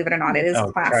 Actually, believe it or not, it is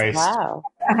class. Wow!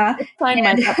 Sign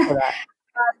myself for that.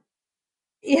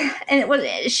 Yeah,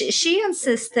 and she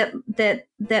insists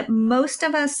that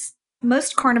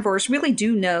most carnivores really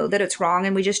do know that it's wrong,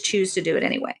 and we just choose to do it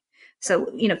anyway.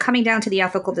 So, coming down to the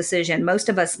ethical decision, most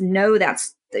of us know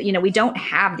we don't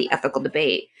have the ethical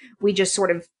debate. We just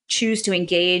sort of choose to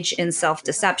engage in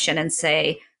self-deception and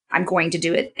say, I'm going to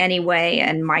do it anyway,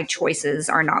 and my choices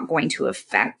are not going to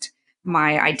affect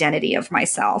my identity of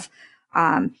myself.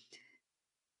 I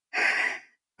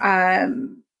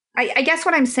guess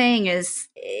what I'm saying is,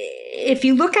 if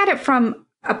you look at it from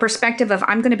a perspective of,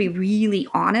 I'm going to be really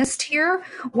honest here,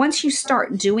 once you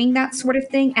start doing that sort of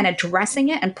thing and addressing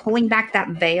it and pulling back that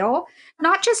veil,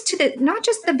 not just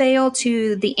the veil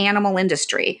to the animal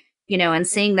industry, and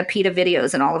seeing the PETA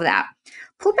videos and all of that,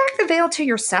 pull back the veil to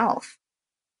yourself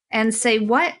and say,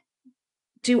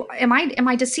 am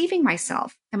I deceiving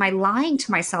myself? Am I lying to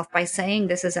myself by saying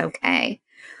this is okay?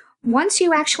 Once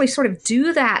you actually sort of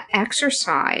do that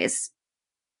exercise,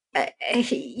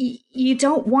 you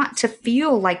don't want to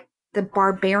feel like the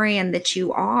barbarian that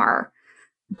you are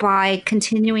by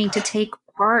continuing to take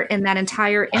part in that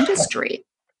entire industry.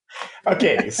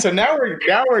 Okay, so now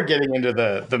we're getting into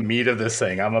the meat of this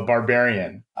thing. I'm a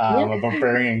barbarian. I'm a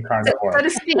barbarian carnivore. So to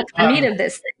speak, the meat of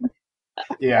this thing.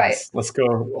 Yes, right. Let's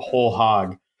go whole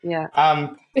hog. Yeah.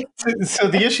 So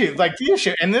the issue,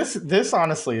 and this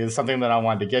honestly is something that I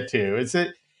wanted to get to, is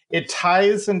it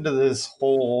ties into this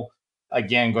whole,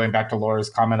 again, going back to Laura's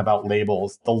comment about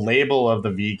labels, the label of the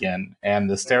vegan and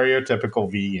the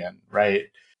stereotypical vegan, right?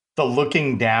 The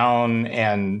looking down,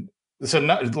 and so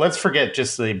let's forget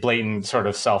just the blatant sort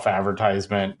of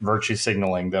self-advertisement, virtue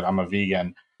signaling that I'm a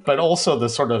vegan, but also the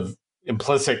sort of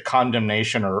implicit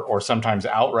condemnation or sometimes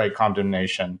outright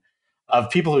condemnation of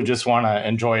people who just want to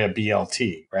enjoy a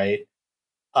BLT, right?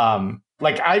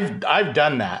 I've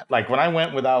done that. Like when I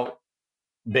went without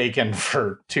bacon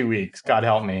for 2 weeks, God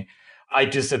help me, I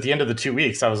just, at the end of the 2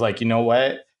 weeks, I was like, you know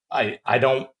what? I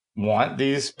don't want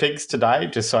these pigs to die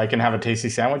just so I can have a tasty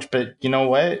sandwich. But you know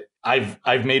what?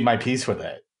 I've made my peace with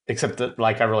it, except that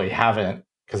I really haven't,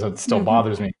 because it still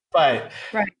bothers me. But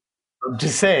right. I'm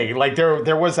just saying,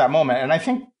 there was that moment. And I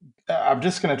think I'm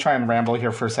just going to try and ramble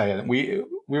here for a second.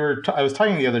 I was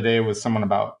talking the other day with someone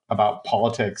about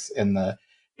politics and the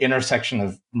intersection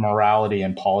of morality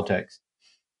and politics.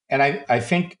 And I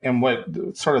think, and what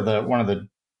sort of one of the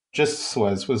gists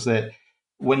was that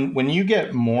when you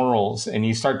get morals and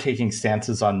you start taking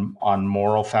stances on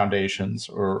moral foundations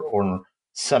or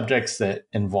subjects that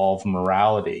involve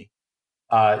morality,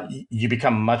 you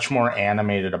become much more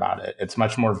animated about it. It's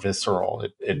much more visceral.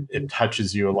 It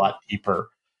touches you a lot deeper.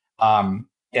 And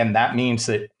that means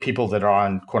that people that are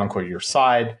on, quote unquote, your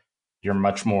side, you're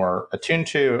much more attuned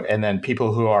to. And then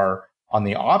people who are on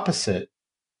the opposite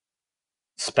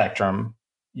spectrum,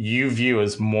 you view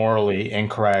as morally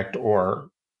incorrect or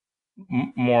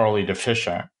morally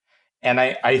deficient. And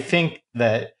I think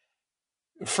that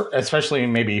especially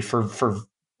maybe for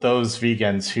those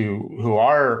vegans who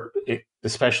are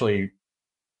especially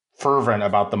fervent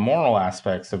about the moral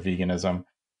aspects of veganism,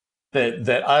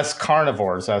 that us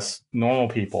carnivores, us normal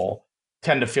people,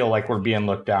 tend to feel like we're being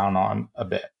looked down on a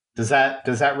bit. Does that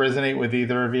resonate with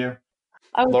either of you?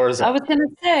 I was going to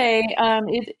say,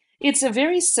 It's a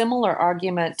very similar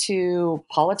argument to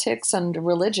politics and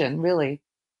religion, really,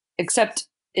 except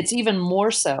it's even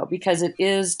more so because it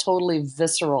is totally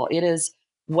visceral. It is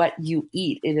what you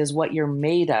eat. It is what you're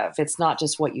made of. It's not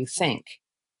just what you think.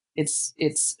 It's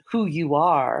who you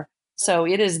are. So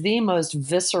it is the most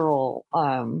visceral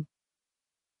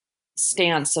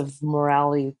stance of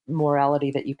morality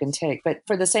that you can take. But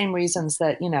for the same reasons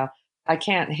that, I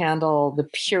can't handle the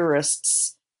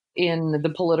purists in the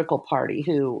political party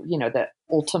who, the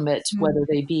ultimate, whether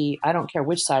they be, I don't care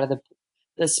which side of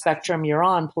the spectrum you're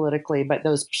on politically, but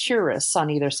those purists on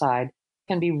either side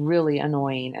can be really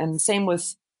annoying. And same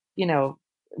with,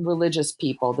 religious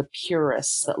people, the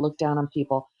purists that look down on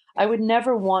people. I would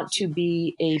never want to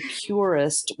be a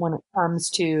purist when it comes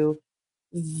to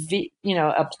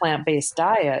a plant-based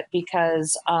diet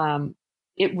because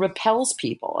it repels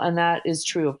people, and that is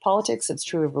true of politics, it's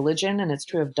true of religion, and it's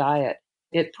true of diet.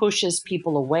 It pushes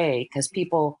people away because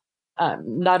people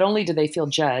not only do they feel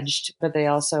judged, but they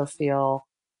also feel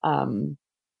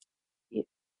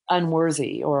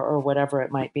unworthy or whatever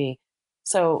it might be.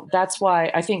 So that's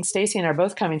why I think Stacy and I are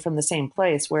both coming from the same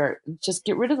place, where just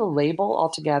get rid of the label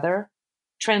altogether.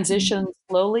 Transition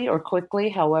slowly or quickly,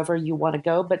 however you want to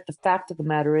go. But the fact of the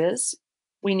matter is,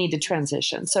 we need to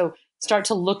transition. So start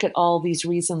to look at all these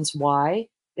reasons why.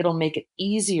 It'll make it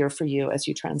easier for you as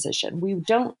you transition. We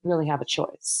don't really have a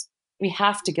choice. We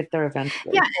have to get there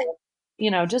eventually.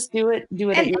 Yeah. Just do it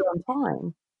at your own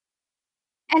time.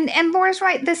 And Laura's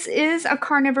right. This is a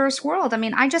carnivorous world. I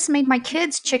mean, I just made my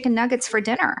kids chicken nuggets for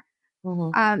dinner.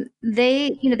 Mm-hmm.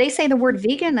 They say the word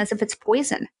vegan as if it's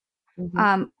poison.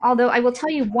 Mm-hmm. Although I will tell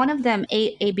you, one of them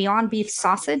ate a Beyond Beef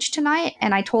sausage tonight,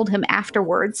 and I told him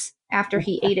afterwards, after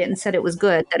he ate it and said it was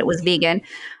good, that it was vegan.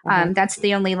 That's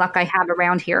the only luck I have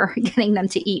around here, getting them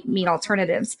to eat meat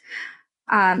alternatives.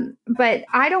 But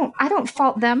I don't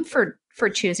fault them for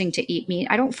choosing to eat meat.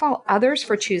 I don't fault others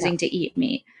for choosing to eat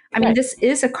meat. I mean, this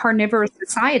is a carnivorous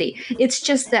society. It's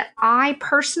just that I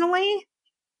personally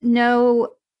know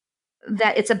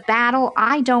that it's a battle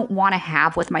I don't want to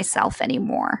have with myself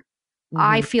anymore. Mm-hmm.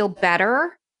 I feel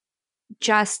better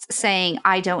just saying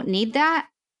I don't need that.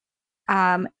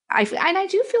 I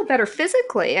do feel better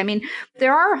physically. I mean,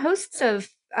 there are hosts of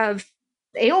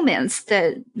ailments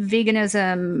that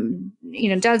veganism,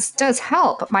 does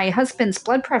help. My husband's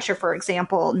blood pressure, for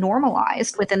example,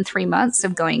 normalized within 3 months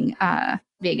of going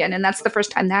vegan, and that's the first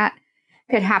time that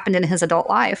had happened in his adult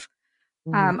life.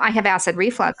 I have acid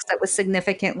reflux that was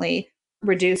significantly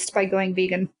reduced by going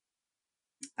vegan.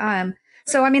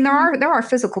 So I mean, there are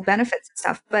physical benefits and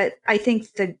stuff, but I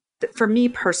think that for me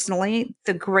personally,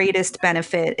 the greatest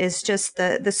benefit is just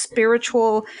the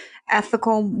spiritual,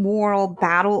 ethical, moral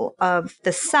battle of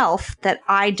the self that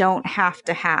I don't have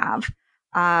to have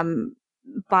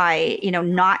by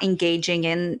not engaging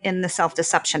in the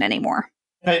self-deception anymore.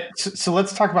 So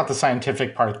let's talk about the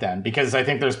scientific part then, because I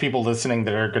think there's people listening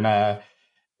that are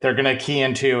gonna key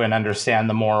into and understand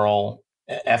the moral,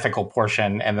 ethical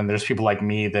portion, and then there's people like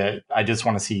me that I just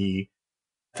want to see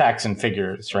facts and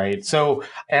figures, right? So,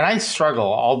 and I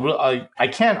struggle. I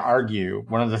can't argue.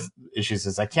 One of the issues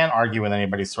is I can't argue with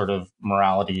anybody's sort of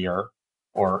morality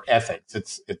or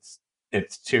ethics.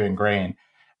 It's too ingrained.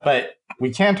 But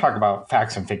we can talk about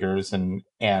facts and figures, and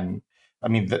I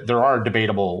mean there are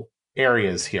debatable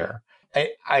areas here.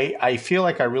 I feel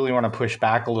like I really want to push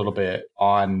back a little bit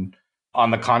on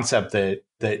the concept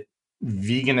that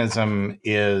veganism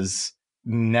is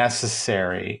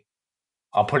necessary.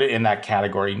 I'll put it in that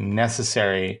category,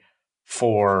 necessary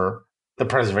for the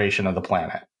preservation of the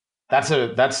planet. That's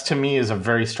to me is a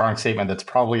very strong statement that's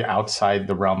probably outside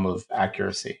the realm of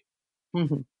accuracy.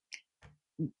 Mm-hmm.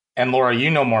 And Laura, you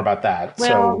know more about that.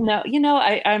 Well, so. no,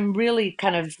 I'm really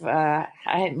kind of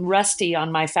I'm rusty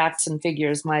on my facts and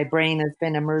figures. My brain has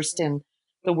been immersed in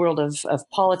the world of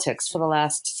politics for the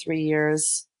last 3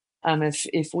 years.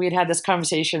 If we had this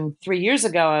conversation 3 years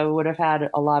ago, I would have had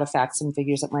a lot of facts and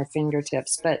figures at my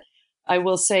fingertips. But I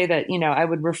will say that, I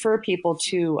would refer people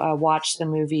to watch the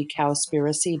movie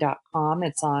Cowspiracy.com.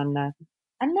 It's on,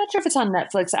 I'm not sure if it's on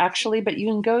Netflix actually, but you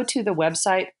can go to the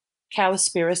website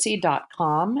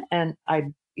Cowspiracy.com. And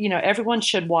everyone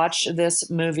should watch this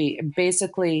movie.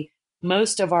 Basically,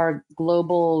 most of our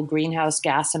global greenhouse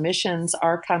gas emissions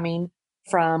are coming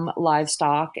from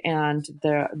livestock and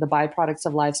the byproducts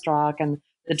of livestock and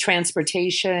the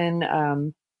transportation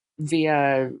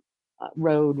via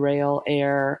road, rail,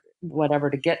 air, whatever,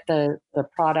 to get the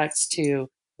products to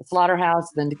the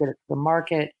slaughterhouse, then to get it to the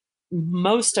market.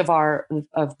 Most of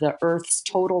the Earth's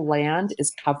total land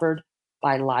is covered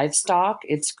by livestock.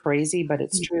 It's crazy, but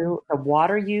it's true. The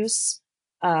water use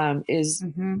is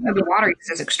The water use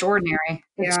is extraordinary.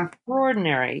 Yeah.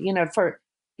 extraordinary.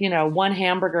 One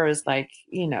hamburger is like,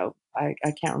 I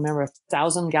can't remember,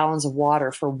 1,000 gallons of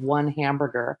water for one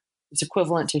hamburger. It's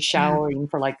equivalent to showering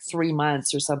for like 3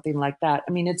 months or something like that.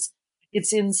 I mean, it's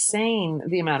insane,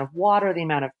 the amount of water, the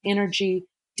amount of energy.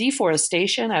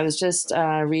 Deforestation. I was just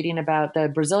reading about the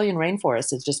Brazilian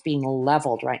rainforest is just being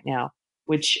leveled right now,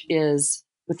 which is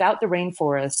without the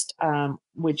rainforest,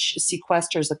 which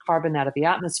sequesters the carbon out of the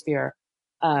atmosphere.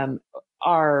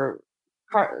 Our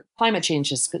climate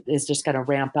change is just going to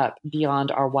ramp up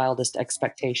beyond our wildest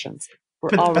expectations. We're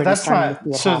already that's starting not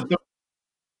to see it so. happen.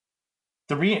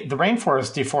 The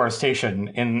rainforest deforestation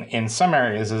in some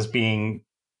areas is being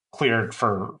cleared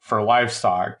for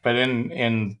livestock, but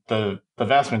in the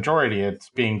vast majority, it's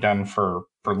being done for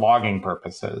logging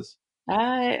purposes.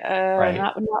 Right.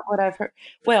 Not what I've heard.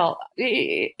 Well,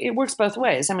 it works both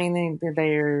ways. I mean,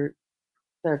 they're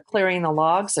clearing the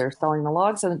logs, they're selling the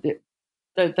logs, and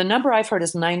the number I've heard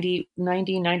is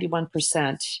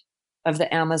 91% of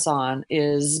the Amazon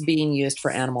is being used for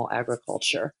animal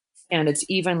agriculture. And it's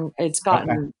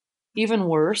gotten even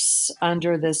worse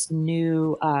under this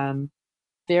new,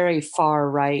 very far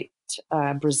right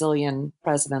Brazilian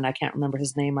president. I can't remember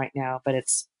his name right now, but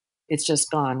it's just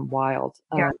gone wild.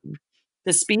 Yeah.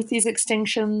 The species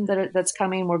extinction that's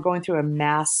coming, we're going through a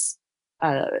mass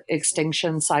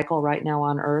extinction cycle right now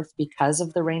on Earth because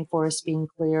of the rainforest being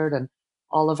cleared and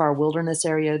all of our wilderness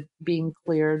area being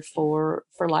cleared for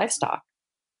livestock.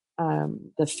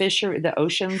 The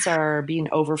oceans are being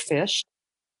overfished.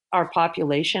 Our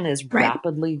population is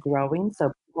rapidly growing,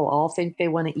 so people all think they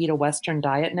want to eat a Western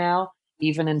diet now.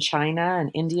 Even in China and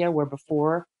India, where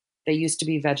before they used to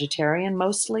be vegetarian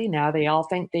mostly, now they all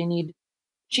think they need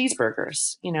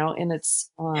cheeseburgers. And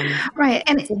it's right.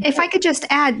 And if I could just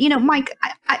add, Mike,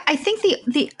 I think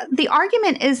the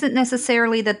argument isn't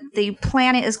necessarily that the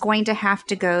planet is going to have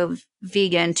to go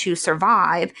vegan to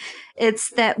survive.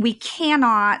 It's that we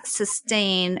cannot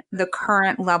sustain the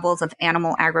current levels of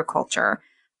animal agriculture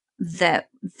that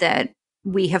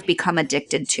we have become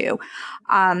addicted to.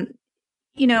 I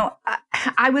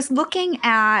was looking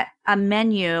at a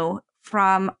menu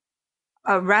from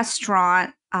a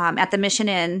restaurant at the Mission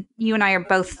Inn. You and I are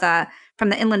both from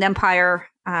the Inland Empire.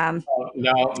 No,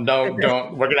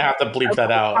 don't. We're gonna have to bleep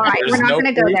that out. All right, we're not going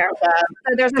to go there.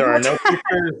 So there are no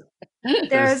pictures.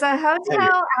 There's a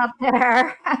hotel out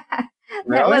there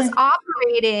that was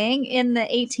operating in the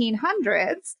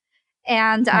 1800s.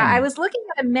 And I was looking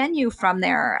at a menu from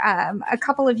there a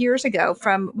couple of years ago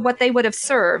from what they would have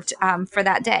served for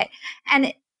that day.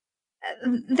 And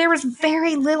there was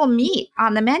very little meat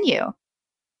on the menu.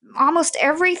 Almost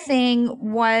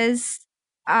everything was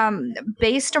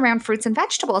based around fruits and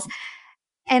vegetables.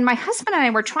 And my husband and I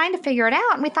were trying to figure it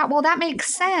out. And we thought, well, that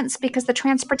makes sense because the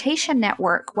transportation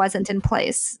network wasn't in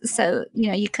place. So,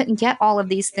 you couldn't get all of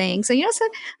these things. So,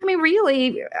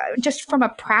 really, just from a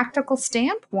practical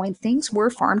standpoint, things were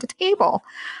farm to table.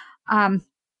 And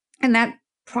that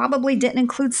probably didn't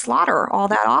include slaughter all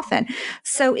that often.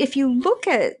 So if you look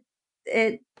at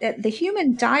the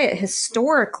human diet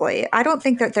historically, I don't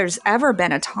think that there's ever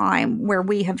been a time where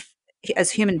we have,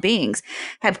 as human beings,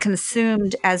 have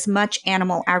consumed as much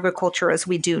animal agriculture as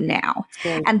we do now.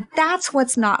 Right. And that's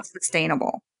what's not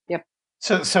sustainable. Yep.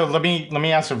 So let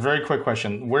me ask a very quick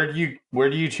question. Where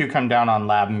do you two come down on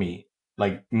lab meat?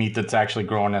 Like meat that's actually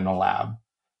grown in a lab?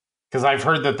 Because I've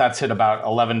heard that that's hit about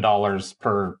 $11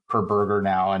 per burger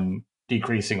now and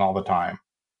decreasing all the time.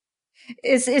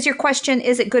 Is your question,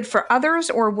 is it good for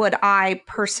others, or would I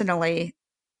personally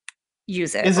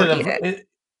use it or eat it?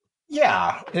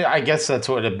 Yeah, I guess that's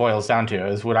what it boils down to.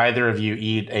 Is would either of you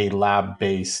eat a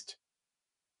lab-based,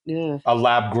 a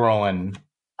lab-grown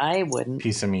I wouldn't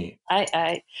piece of meat?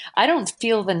 I don't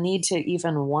feel the need to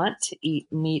even want to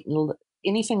eat meat.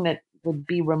 Anything that would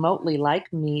be remotely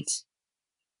like meat.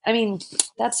 I mean,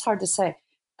 that's hard to say.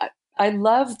 I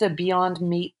love the Beyond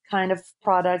Meat kind of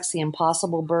products, the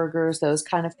Impossible Burgers, those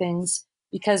kind of things,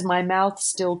 because my mouth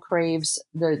still craves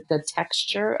the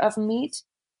texture of meat.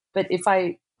 But if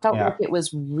I felt like it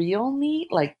was real meat,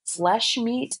 like flesh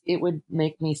meat, it would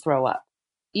make me throw up.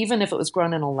 Even if it was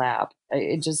grown in a lab,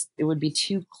 it would be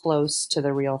too close to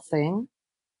the real thing.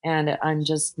 And I'm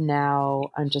just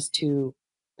too,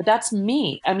 but that's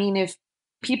me. I mean, if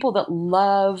people that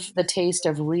love the taste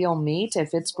of real meat,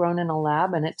 if it's grown in a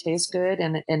lab and it tastes good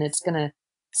and it's going to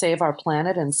save our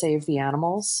planet and save the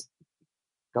animals,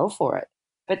 go for it.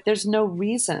 But there's no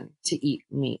reason to eat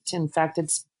meat. In fact,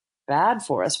 it's bad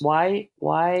for us. Why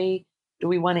do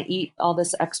we want to eat all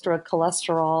this extra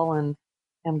cholesterol?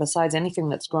 And besides, anything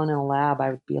that's grown in a lab, I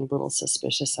would be a little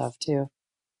suspicious of too.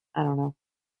 I don't know.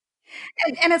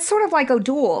 And it's sort of like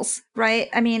O'Doul's, right?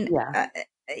 I mean, Yeah.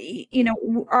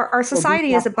 our Or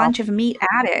society is decaf a bunch of meat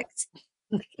addicts.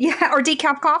 Yeah, or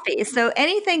decaf coffee. So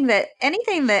anything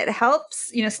that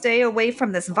helps, stay away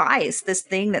from this vice, this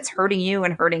thing that's hurting you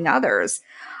and hurting others,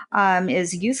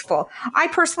 is useful. I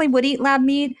personally would eat lab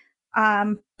meat,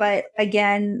 but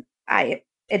again,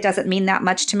 it doesn't mean that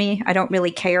much to me. I don't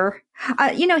really care.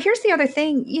 Here's the other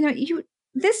thing.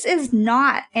 This is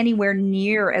not anywhere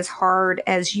near as hard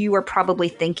as you are probably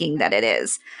thinking that it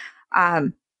is.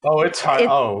 Um, Oh, it's hard. it,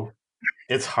 Oh,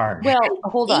 it's hard. Well,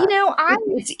 hold on. I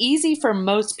It's easy for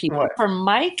most people. What? For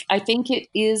Mike, I think it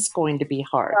is going to be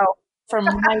hard. well, For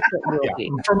Mike, it will Yeah,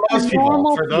 be. for most people.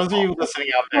 normal For those of people. you listening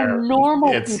out For there,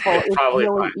 normal it's people, it's probably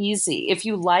really fine. easy. If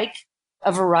you like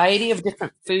a variety of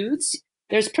different foods,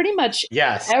 there's pretty much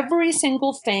Yes. every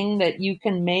single thing that you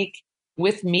can make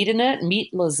with meat in it,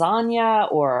 meat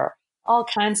lasagna or all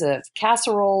kinds of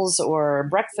casseroles or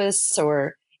breakfasts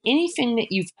or anything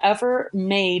that you've ever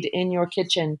made in your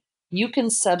kitchen, you can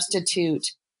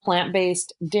substitute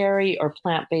plant-based dairy or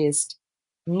plant-based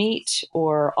meat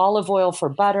or olive oil for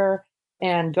butter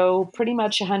and go pretty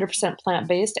much 100%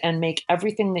 plant-based and make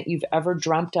everything that you've ever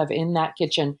dreamt of in that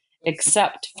kitchen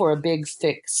except for a big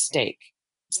thick steak.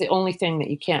 It's the only thing that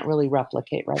you can't really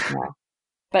replicate right now.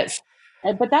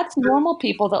 But that's normal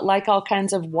people that like all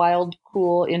kinds of wild,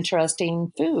 cool,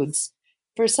 interesting foods.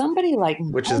 For somebody like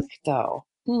Which is Mike, though,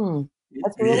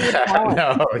 that's really a yeah, talent.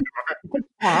 no, It's a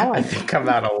I talent, think I'm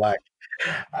out of luck.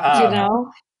 you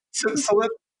know? So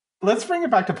let's bring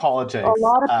it back to A politics.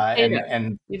 lot of And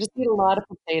potatoes. You just eat a lot of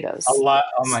potatoes. a lot.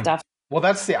 Oh my. Stuff. Well,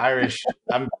 that's the Irish.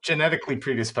 I'm genetically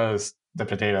predisposed to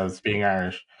potatoes, being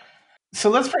Irish. So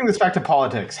let's bring this back to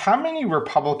politics. How many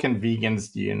Republican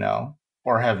vegans do you know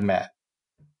or have met?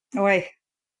 boy,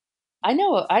 I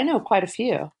know quite a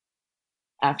few,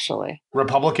 actually.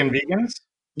 Republican vegans?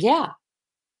 Yeah,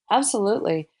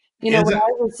 absolutely. Is When it?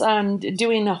 I was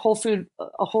doing a whole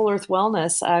earth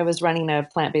wellness, I was running a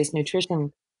plant-based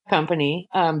nutrition company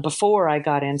before I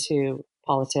got into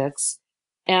politics.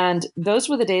 And those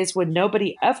were the days when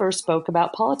nobody ever spoke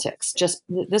about politics. Just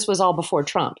this was all before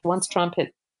Trump. Once Trump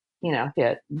hit,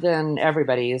 then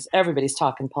everybody's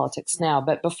talking politics now.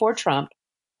 But before Trump,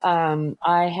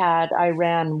 I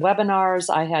ran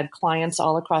webinars. I had clients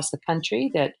all across the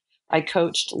country that I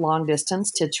coached long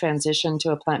distance to transition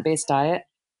to a plant-based diet.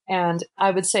 And I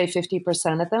would say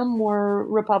 50% of them were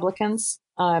Republicans,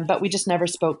 but we just never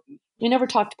spoke. We never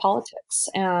talked politics,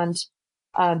 and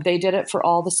they did it for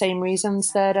all the same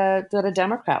reasons that a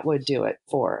Democrat would do it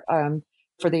for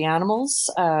the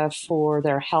animals, for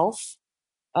their health,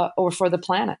 or for the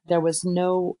planet. There was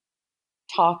no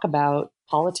talk about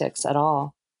politics at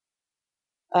all.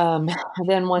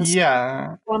 Then once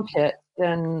Yeah. Trump hit,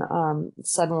 then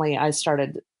suddenly I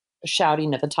started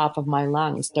shouting at the top of my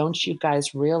lungs, "Don't you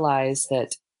guys realize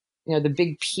that, the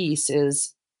big piece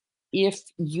is if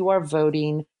you are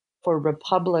voting for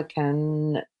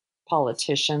Republican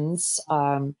politicians,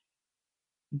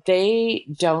 they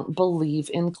don't believe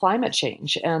in climate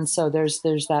change, and so there's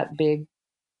that big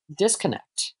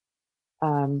disconnect.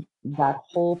 That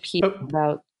whole piece But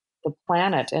about the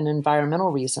planet and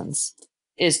environmental reasons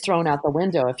is thrown out the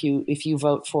window if you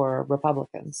vote for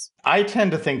Republicans." I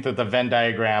tend to think that the Venn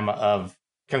diagram of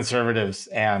conservatives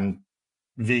and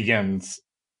vegans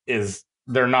is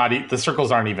the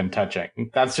circles aren't even touching.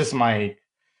 That's my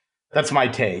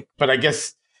take. But I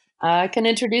guess I can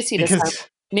introduce you to some. because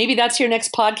Maybe that's your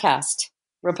next podcast.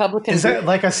 Republican. is that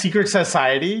like a secret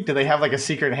society? Do they have like a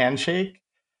secret handshake?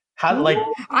 How like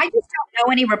I just don't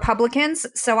know any Republicans,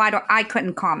 so I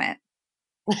couldn't comment.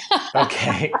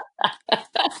 okay.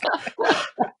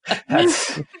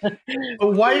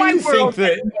 But why do My you think world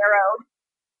that is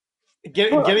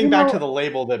narrow. Well, getting back to the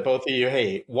label that both of you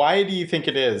hate, why do you think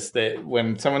it is that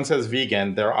when someone says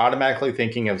vegan, they're automatically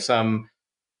thinking of some,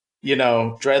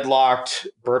 dreadlocked,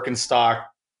 Birkenstock,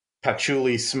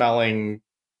 patchouli smelling,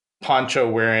 poncho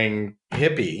wearing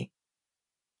hippie?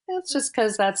 It's just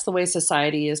because that's the way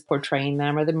society is portraying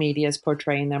them, or the media is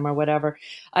portraying them, or whatever.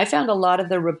 I found a lot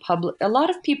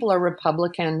of people are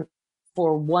Republican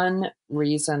for one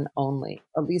reason only.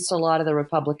 At least a lot of the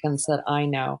Republicans that I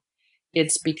know,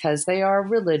 it's because they are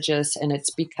religious, and it's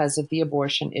because of the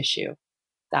abortion issue.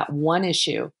 That one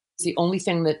issue is the only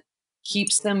thing that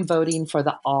keeps them voting for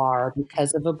the R,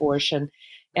 because of abortion.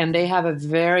 And they have a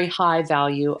very high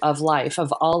value of life,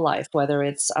 of all life, whether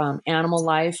it's animal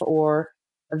life or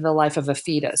the life of a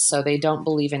fetus. So they don't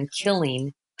believe in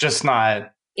killing Just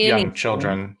not young anything.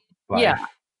 children. Yeah.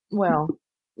 Well,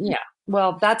 yeah.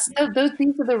 Well, these are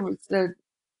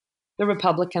the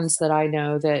Republicans that I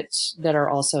know that are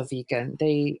also vegan.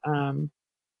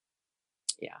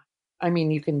 Yeah. I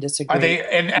mean, you can disagree. Are they,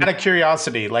 and out of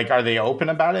curiosity, like, are they open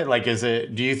about it? Like, is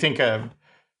it, do you think a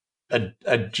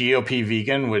GOP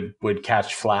vegan would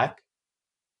catch flack?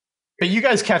 But you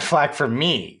guys catch flack from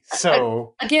me.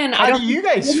 So again, how do you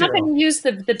guys they're feel? not going to use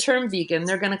the term vegan.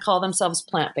 They're going to call themselves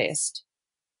plant-based.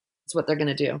 That's what they're going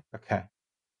to do. Okay.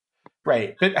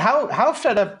 Right. But how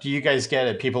fed up do you guys get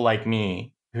at people like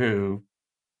me who,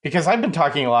 because I've been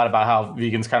talking a lot about how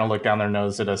vegans kind of look down their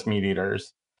nose at us meat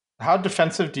eaters. How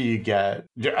defensive do you get?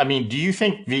 I mean, do you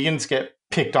think vegans get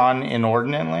picked on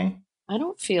inordinately? I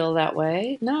don't feel that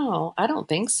way. No, I don't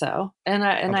think so. And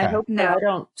I Okay. hope that I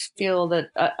don't feel that.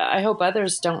 I hope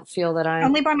others don't feel that I'm.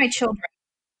 Only by my children.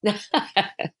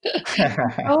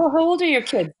 Oh, how old are your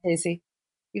kids, Stacey?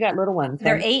 You got little ones.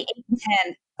 They're huh? 8, 8, and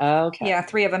 10. Okay. Yeah,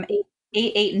 3 of them,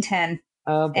 8, and 10.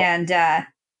 Oh, boy. And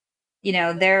you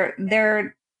know,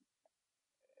 their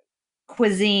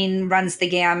cuisine runs the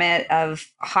gamut of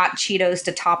hot Cheetos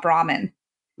to top ramen.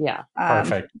 Yeah.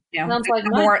 Perfect. You know, Sounds like the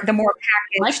more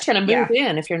packaged. Mike's going to move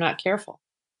in if you're not careful.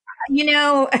 You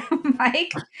know,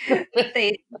 Mike,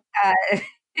 they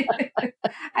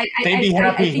They'd be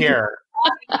happy here.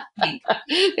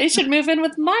 They should move in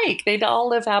with Mike. They'd all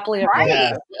live happily ever Right.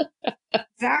 after.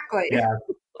 Exactly. Yeah.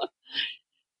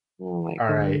 Oh my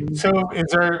All right. God. So is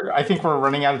there, I think we're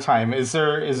running out of time. Is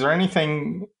there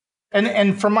anything,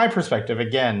 and from my perspective,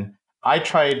 again, I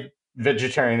tried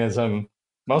vegetarianism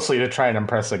mostly to try and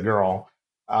impress a girl.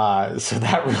 So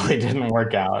that really didn't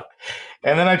work out.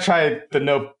 And then I tried the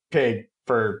no pig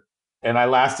and I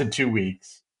lasted 2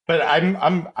 weeks. But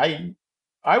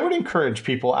I would encourage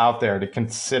people out there to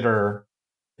consider,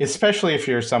 especially if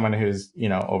you're someone who's,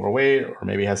 overweight or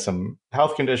maybe has some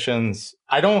health conditions.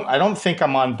 I don't think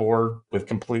I'm on board with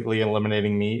completely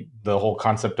eliminating meat. The whole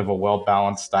concept of a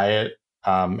well-balanced diet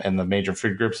and the major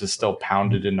food groups is still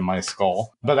pounded into my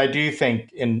skull. But I do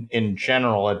think in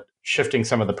general, shifting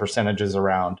some of the percentages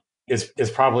around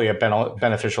is probably a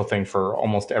beneficial thing for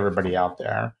almost everybody out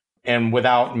there. And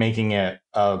without making it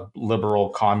a liberal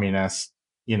communist,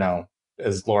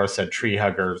 as Laura said, tree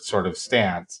hugger sort of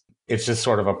stance. It's just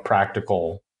sort of a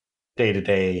practical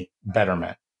day-to-day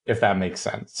betterment, if that makes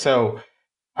sense. So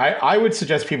I would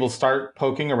suggest people start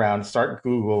poking around, start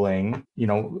Googling,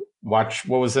 watch,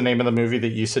 what was the name of the movie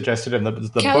that you suggested? And the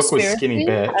book was Skinny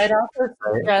Bitch. I'd also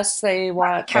suggest they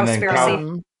watch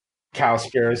Cowspiracy.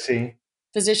 Cowspiracy.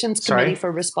 Physicians Committee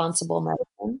for Responsible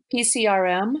Medicine.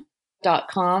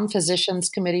 PCRM.com, Physicians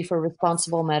Committee for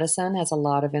Responsible Medicine, has a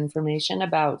lot of information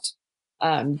about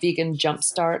vegan jump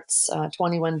starts,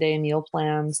 21-day meal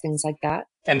plans, things like that.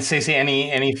 And Stacey,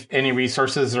 any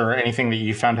resources or anything that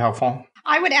you found helpful?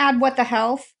 I would add What the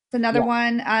Health, another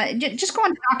one. Just go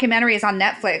on documentaries on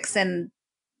Netflix, and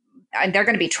they're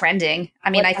going to be trending.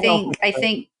 I mean, I think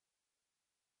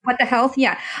What the Health.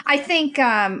 Yeah, I think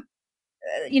the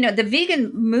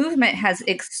vegan movement has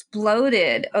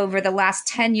exploded over the last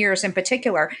 10 years in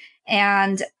particular.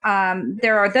 And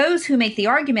there are those who make the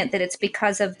argument that it's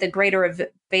because of the greater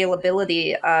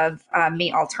availability of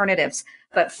meat alternatives.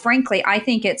 But frankly, I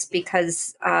think it's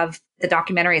because of the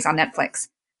documentaries on Netflix.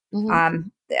 Mm-hmm.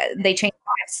 They change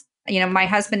lives. My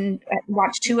husband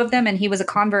watched 2 of them, and he was a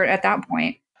convert at that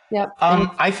point. Yep.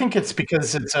 I think it's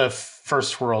because it's a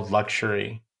first world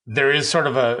luxury. There is sort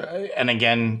of and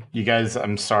again, you guys,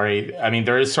 I'm sorry. I mean,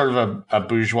 there is sort of a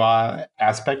bourgeois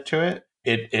aspect to it.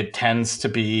 It tends to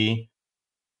be,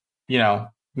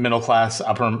 middle class,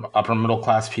 upper middle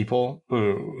class people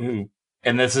who,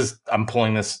 and I'm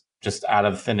pulling this just out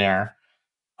of thin air.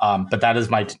 But that is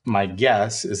my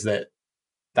guess, is that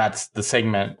that's the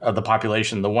segment of the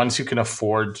population. The ones who can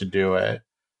afford to do it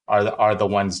are the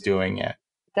ones doing it.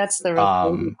 That's the real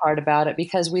crazy part about it,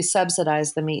 because we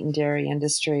subsidize the meat and dairy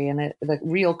industry, and the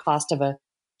real cost of a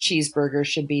cheeseburger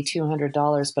should be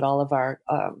 $200, but all of our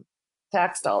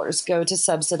tax dollars go to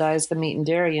subsidize the meat and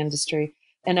dairy industry.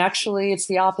 And actually, it's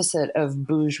the opposite of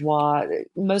bourgeois.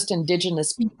 Most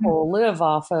indigenous people live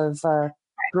off of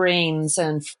grains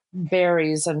and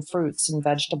berries and fruits and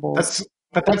vegetables.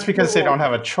 That's because they don't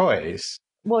have a choice.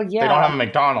 Well, yeah. They don't have a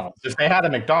McDonald's. If they had a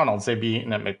McDonald's, they'd be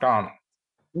eating at McDonald's.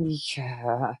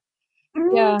 Yeah.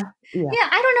 Yeah.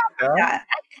 I don't know about that.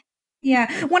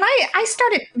 Yeah. When I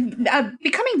started,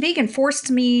 becoming vegan forced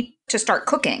me to start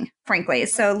cooking, frankly.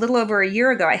 So a little over a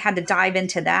year ago, I had to dive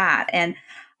into that. And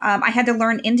I had to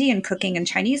learn Indian cooking and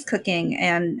Chinese cooking.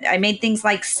 And I made things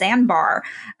like sandbar,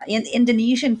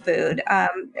 Indonesian food,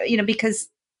 because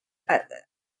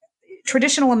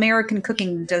traditional American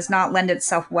cooking does not lend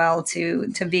itself well to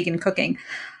vegan cooking.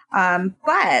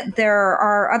 But there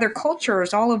are other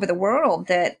cultures all over the world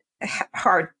that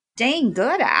are dang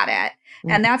good at it.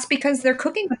 And that's because they're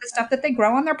cooking with the stuff that they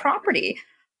grow on their property.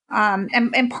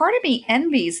 And part of me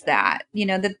envies that,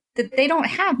 that they don't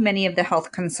have many of the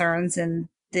health concerns and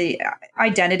the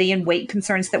identity and weight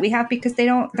concerns that we have, because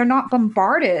they're not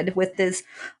bombarded with this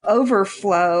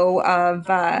overflow of,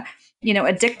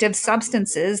 addictive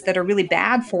substances that are really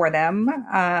bad for them.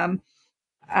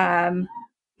 And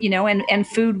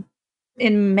food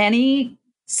in many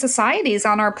societies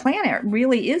on our planet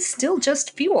really is still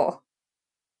just fuel.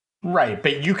 Right.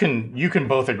 But you can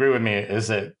both agree with me is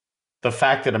that the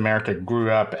fact that America grew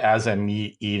up as a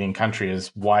meat eating country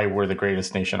is why we're the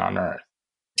greatest nation on earth.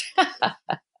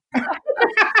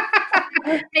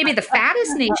 Maybe the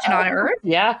fattest nation on earth.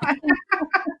 Yeah.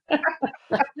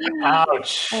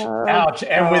 Ouch. Ouch.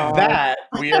 And with that,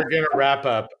 we are going to wrap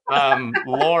up.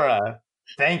 Laura,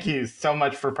 thank you so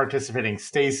much for participating.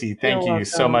 Stacy, thank you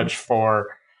so much for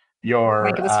your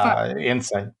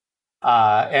insight.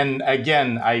 And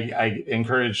again, I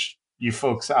encourage you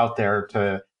folks out there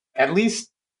to at least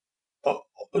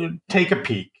take a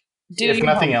peek. If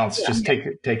nothing else, just take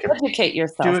a peek. Educate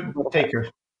yourself.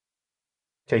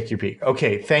 Take your peek.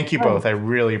 Okay, thank you both. I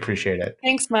really appreciate it.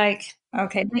 Thanks, Mike.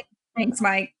 Okay, thanks,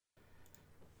 Mike.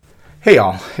 Hey,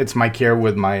 y'all. It's Mike here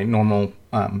with my normal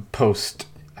post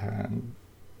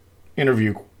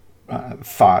interview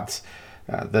thoughts.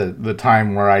 The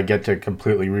time where I get to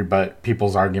completely rebut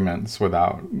people's arguments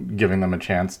without giving them a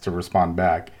chance to respond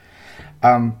back.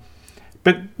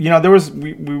 But,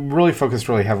 we really focused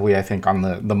really heavily, I think, on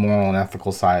the moral and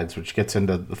ethical sides, which gets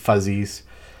into the fuzzies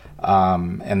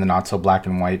and the not so black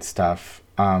and white stuff,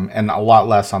 and a lot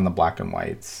less on the black and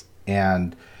whites.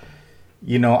 And,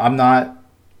 I'm not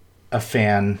a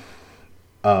fan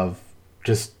of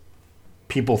just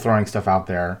people throwing stuff out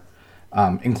there,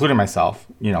 including myself,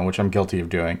 which I'm guilty of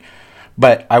doing.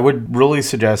 But I would really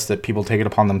suggest that people take it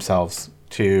upon themselves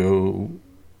to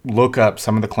look up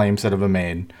some of the claims that have been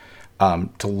made,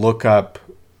 to look up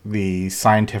the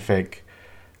scientific,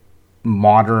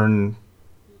 modern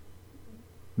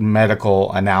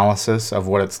medical analysis of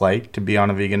what it's like to be on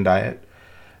a vegan diet.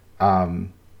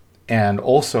 And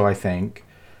also, I think,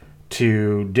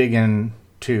 to dig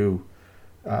into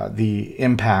the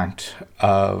impact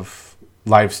of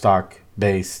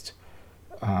livestock-based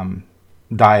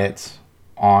diets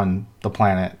on the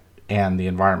planet and the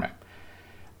environment.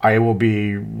 I will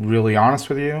be really honest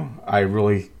with you. I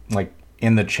really,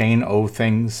 in the chain of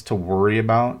things to worry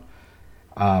about.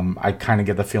 I kind of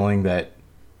get the feeling that,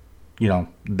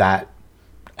 that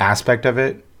aspect of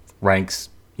it ranks,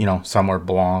 somewhere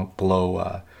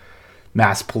below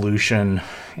mass pollution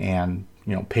and,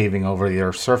 paving over the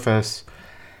Earth's surface,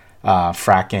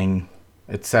 fracking,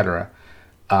 etc.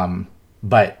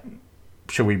 But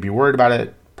should we be worried about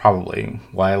it? Probably.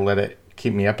 Will I let it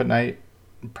keep me up at night?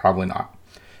 Probably not.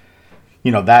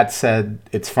 That said,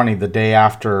 it's funny, the day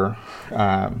after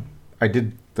I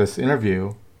did this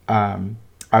interview,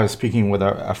 I was speaking with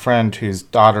a friend whose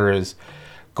daughter is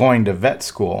going to vet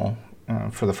school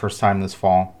for the first time this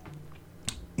fall,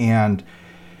 and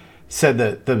said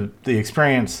that the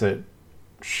experience that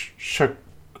shook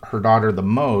her daughter the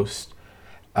most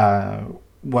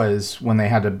was when they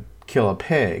had to kill a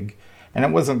pig. And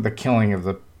it wasn't the killing of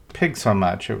the pig so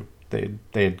much. They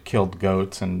had killed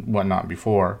goats and whatnot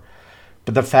before.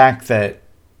 But the fact that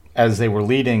as they were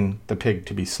leading the pig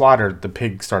to be slaughtered, the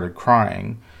pig started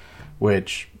crying,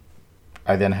 which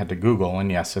I then had to Google,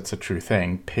 and yes, it's a true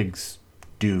thing. Pigs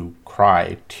do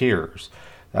cry tears.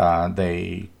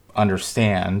 They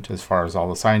understand, as far as all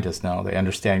the scientists know, they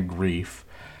understand grief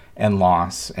and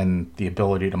loss and the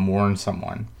ability to mourn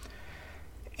someone.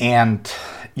 And,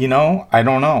 I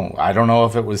don't know. I don't know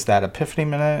if it was that epiphany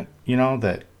minute,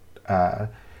 that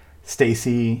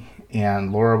Stacy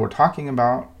and Laura were talking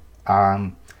about.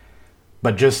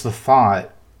 But just the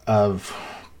thought of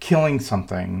killing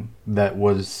something that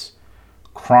was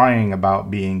crying about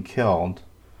being killed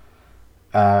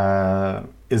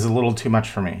is a little too much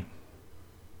for me.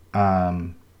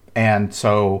 And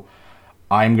so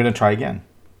I'm going to try again.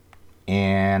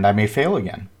 And I may fail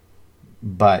again.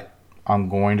 But I'm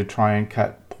going to try and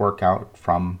cut pork out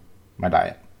from my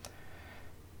diet.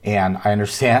 And I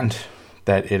understand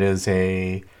that it is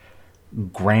a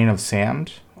grain of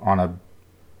sand on a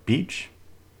beach,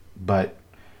 but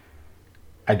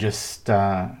I just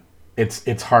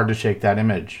it's hard to shake that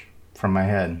image from my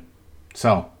head.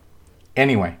 So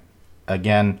anyway,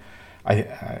 again,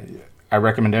 I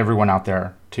recommend everyone out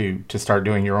there to start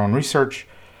doing your own research,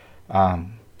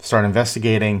 start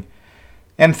investigating,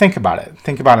 and think about it.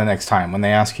 Think about it next time when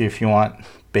they ask you if you want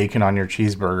bacon on your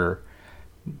cheeseburger.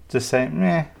 Just say,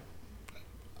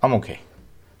 I'm okay.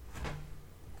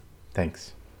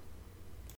 Thanks.